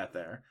combat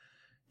there.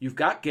 You've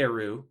got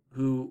Geru,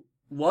 who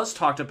was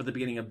talked up at the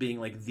beginning of being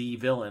like the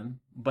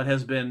villain, but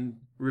has been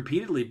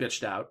repeatedly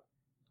bitched out.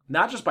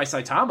 Not just by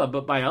Saitama,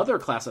 but by other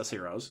Class S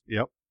heroes.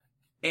 Yep.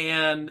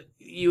 And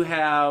you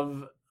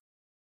have,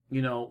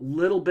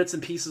 little bits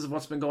and pieces of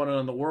what's been going on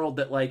in the world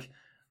that, like,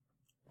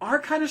 are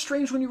kind of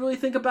strange when you really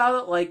think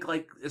about it. Like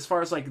as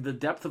far as, like, the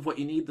depth of what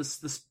you need, the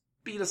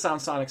speed of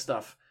Sound Sonic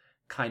stuff,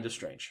 kind of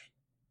strange.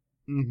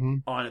 Mm-hmm.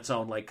 On its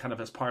own, like, kind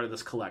of as part of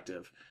this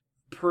collective.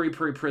 Puri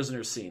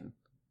Prisoners scene.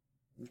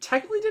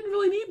 Technically didn't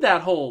really need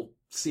that whole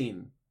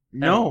scene.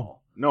 No,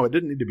 it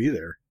didn't need to be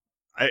there.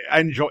 I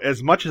enjoy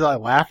as much as I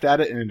laughed at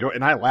it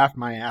and I laughed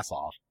my ass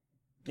off.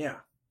 Yeah.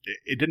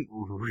 It didn't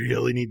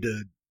really need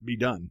to be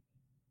done.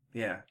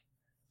 Yeah.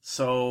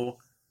 So,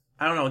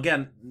 I don't know.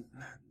 Again,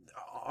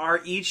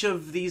 are each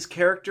of these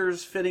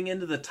characters fitting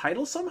into the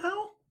title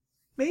somehow?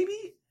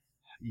 Maybe?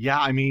 Yeah,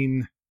 I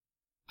mean,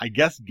 I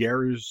guess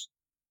Geru's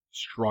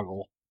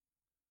struggle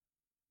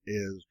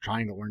is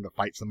trying to learn to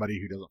fight somebody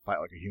who doesn't fight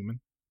like a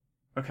human.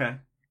 Okay.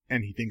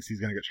 And he thinks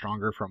he's going to get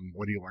stronger from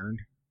what he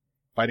learned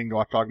fighting the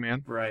Watchdog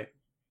Man. Right.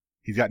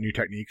 He's got new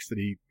techniques that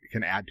he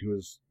can add to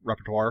his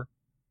repertoire.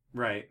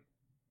 Right.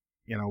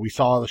 We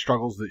saw the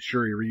struggles that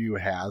Shuri Ryu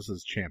has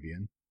as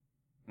champion.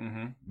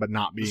 Mm-hmm. But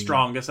not being the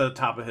strongest at the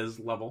top of his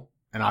level.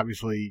 And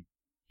obviously,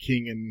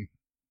 King and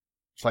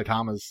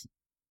Saitama's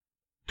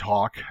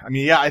talk. I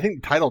mean, yeah, I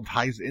think the title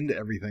ties into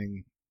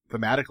everything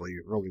thematically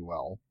really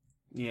well.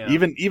 Yeah.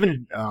 Even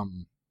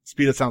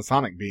Speed of Sound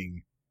Sonic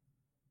being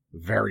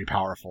very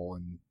powerful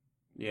and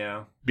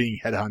being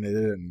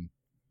headhunted and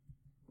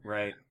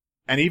right.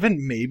 And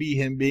even maybe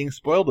him being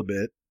spoiled a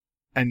bit,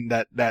 and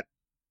that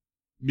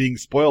being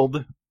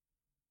spoiled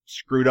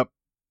screwed up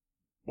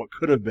what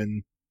could have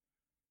been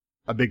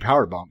a big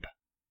power bump.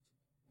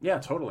 Yeah,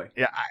 totally.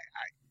 Yeah,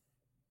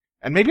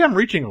 and maybe I'm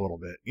reaching a little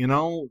bit,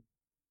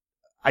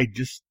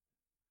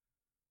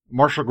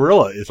 Marshall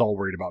Gorilla is all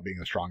worried about being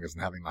the strongest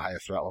and having the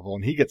highest threat level,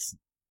 and he gets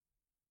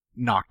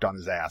knocked on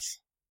his ass.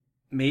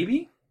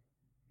 Maybe?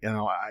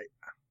 Like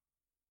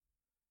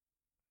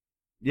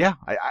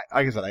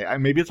I said,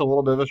 maybe it's a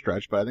little bit of a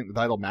stretch, but I think the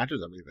title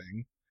matches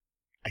everything.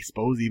 I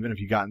suppose even if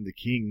you got into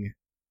King,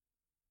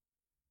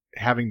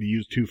 having to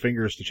use 2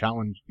 fingers to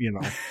challenge,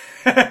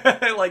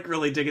 like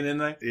really digging in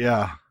there?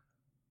 Yeah.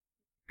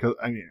 Cause,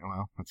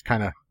 that's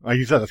kind of, like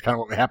you said, that's kind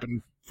of what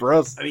happened for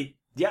us. I mean,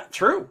 yeah,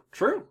 true.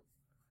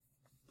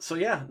 So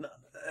yeah,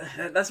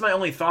 that's my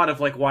only thought of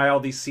like why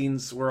all these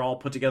scenes were all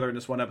put together in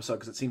this one episode,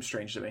 because it seems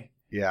strange to me.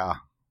 Yeah.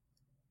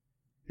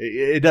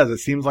 It does. It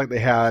seems like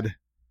they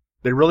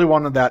really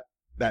wanted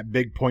that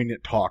big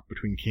poignant talk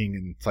between King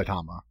and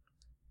Saitama.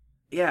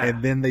 Yeah.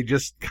 And then they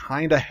just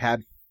kind of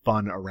had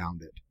fun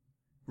around it.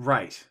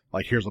 Right.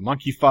 Like, here's a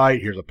monkey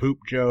fight, here's a poop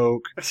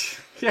joke.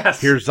 Yes.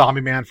 Here's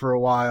Zombie Man for a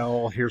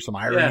while, here's some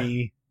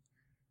irony.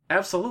 Yeah.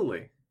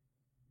 Absolutely.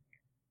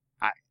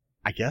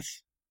 I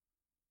guess.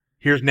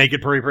 Here's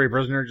naked Puri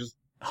Prisoner just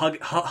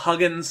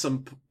hugging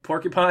some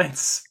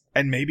porcupines.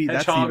 And maybe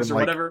that's even or like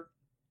whatever.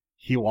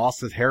 He lost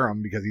his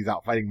harem because he's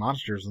out fighting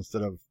monsters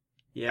instead of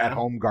at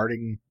home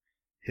guarding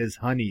his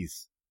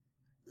honeys.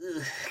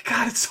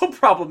 God, it's so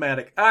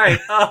problematic. All right.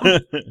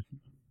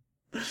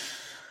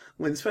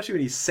 Especially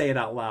when you say it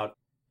out loud.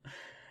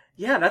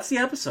 Yeah, that's the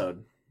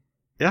episode.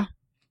 Yeah.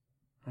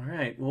 All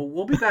right. Well,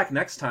 we'll be back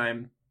next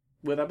time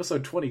with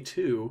episode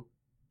 22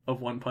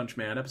 of One Punch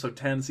Man, episode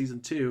 10,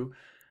 season 2.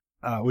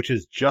 Which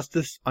is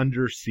Justice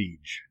Under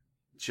Siege.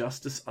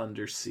 Justice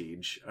Under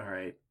Siege. All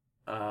right.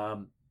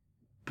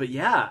 But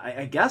yeah,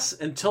 I guess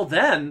until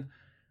then,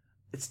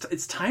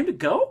 it's time to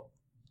go?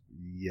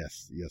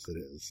 Yes, it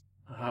is.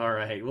 All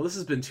right. Well, this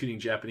has been Tuning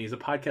Japanese, a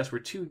podcast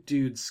where 2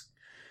 dudes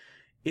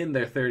in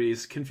their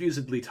 30s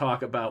confusedly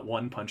talk about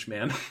One Punch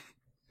Man.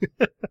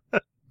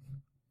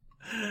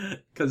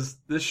 Because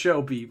this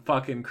show be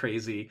fucking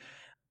crazy.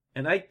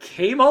 And I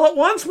came all at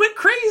once, went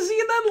crazy,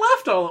 and then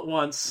left all at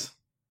once.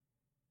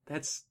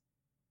 That's...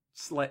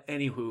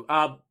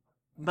 Anywho.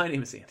 My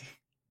name is Andy.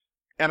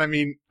 And I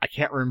mean, I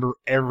can't remember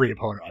every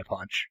opponent I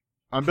punch.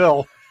 I'm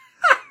Bill.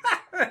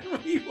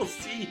 We will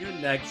see you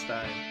next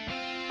time.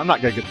 I'm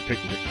not going to get to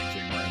pick the victims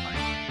anymore, am I?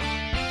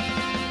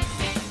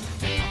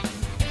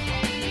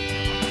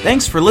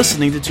 Thanks for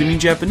listening to Tuning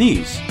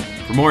Japanese.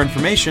 For more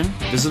information,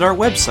 visit our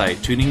website,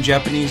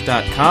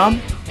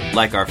 tuningjapanese.com,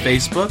 like our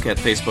Facebook at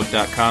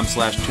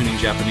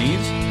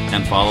facebook.com/tuningjapanese,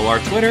 and follow our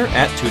Twitter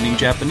at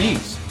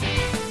tuningjapanese.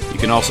 You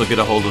can also get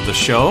a hold of the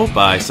show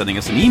by sending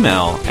us an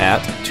email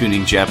at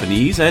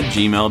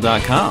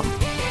tuningjapanese@gmail.com.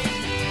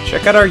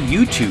 Check out our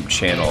YouTube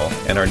channel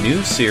and our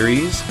new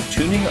series,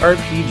 Tuning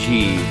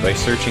RPG, by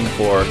searching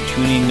for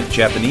Tuning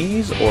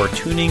Japanese or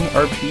Tuning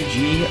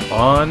RPG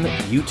on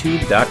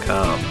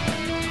YouTube.com.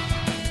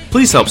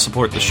 Please help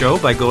support the show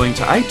by going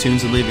to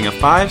iTunes and leaving a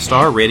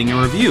 5-star rating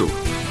and review.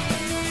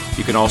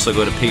 You can also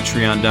go to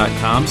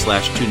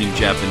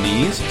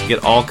patreon.com/tuningjapanese to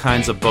get all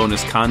kinds of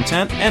bonus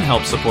content and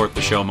help support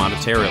the show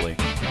monetarily.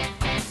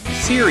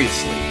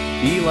 Seriously,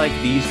 be like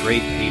these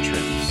great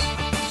patrons.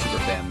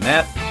 Superfan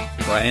Matt,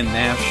 Brian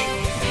Nash,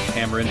 and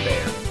Cameron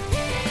Baer.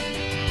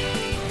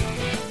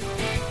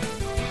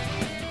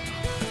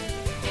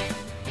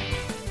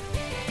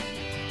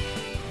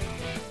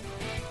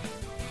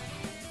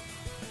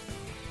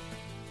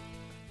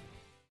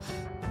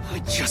 I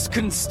just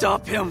couldn't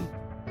stop him.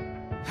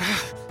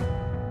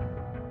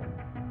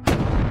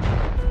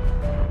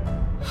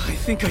 I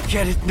think I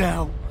get it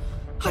now.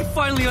 I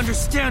finally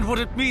understand what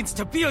it means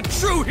to be a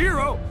true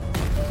hero.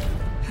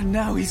 And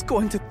now he's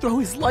going to throw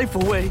his life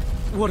away.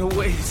 What a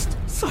waste.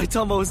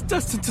 Saitama was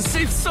destined to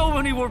save so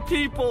many more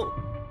people.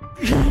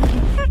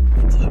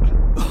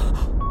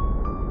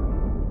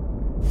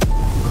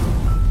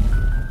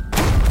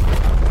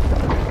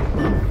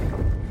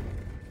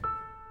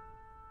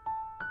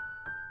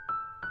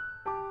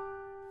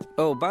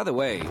 Oh, by the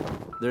way,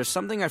 there's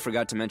something I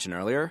forgot to mention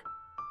earlier.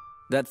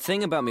 That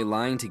thing about me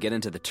lying to get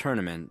into the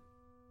tournament.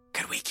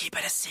 Could we keep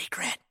it a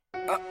secret?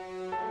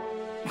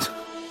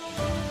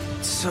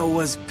 So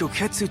was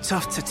Goketsu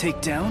tough to take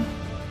down?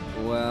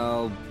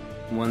 Well,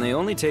 when they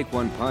only take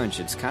one punch,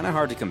 it's kind of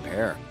hard to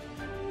compare.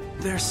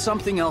 There's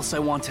something else I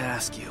want to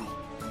ask you.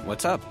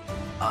 What's up?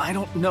 I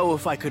don't know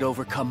if I could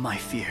overcome my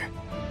fear,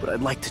 but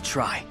I'd like to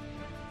try.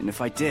 And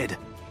if I did,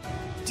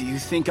 do you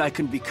think I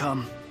can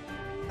become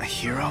a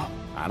hero?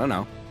 I don't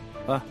know.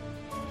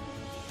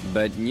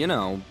 But, you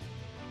know,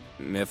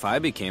 if I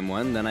became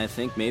one, then I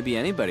think maybe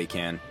anybody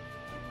can.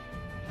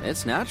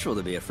 It's natural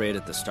to be afraid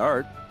at the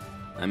start.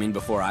 I mean,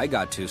 before I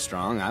got too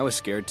strong, I was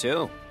scared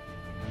too.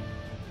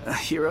 A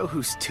hero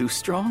who's too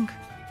strong?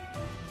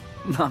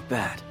 Not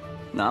bad.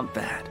 Not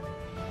bad.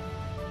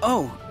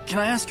 Oh, can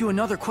I ask you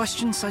another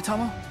question,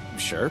 Saitama?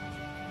 Sure.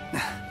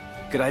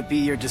 Could I be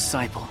your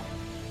disciple?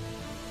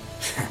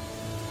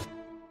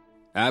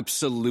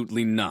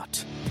 Absolutely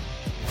not.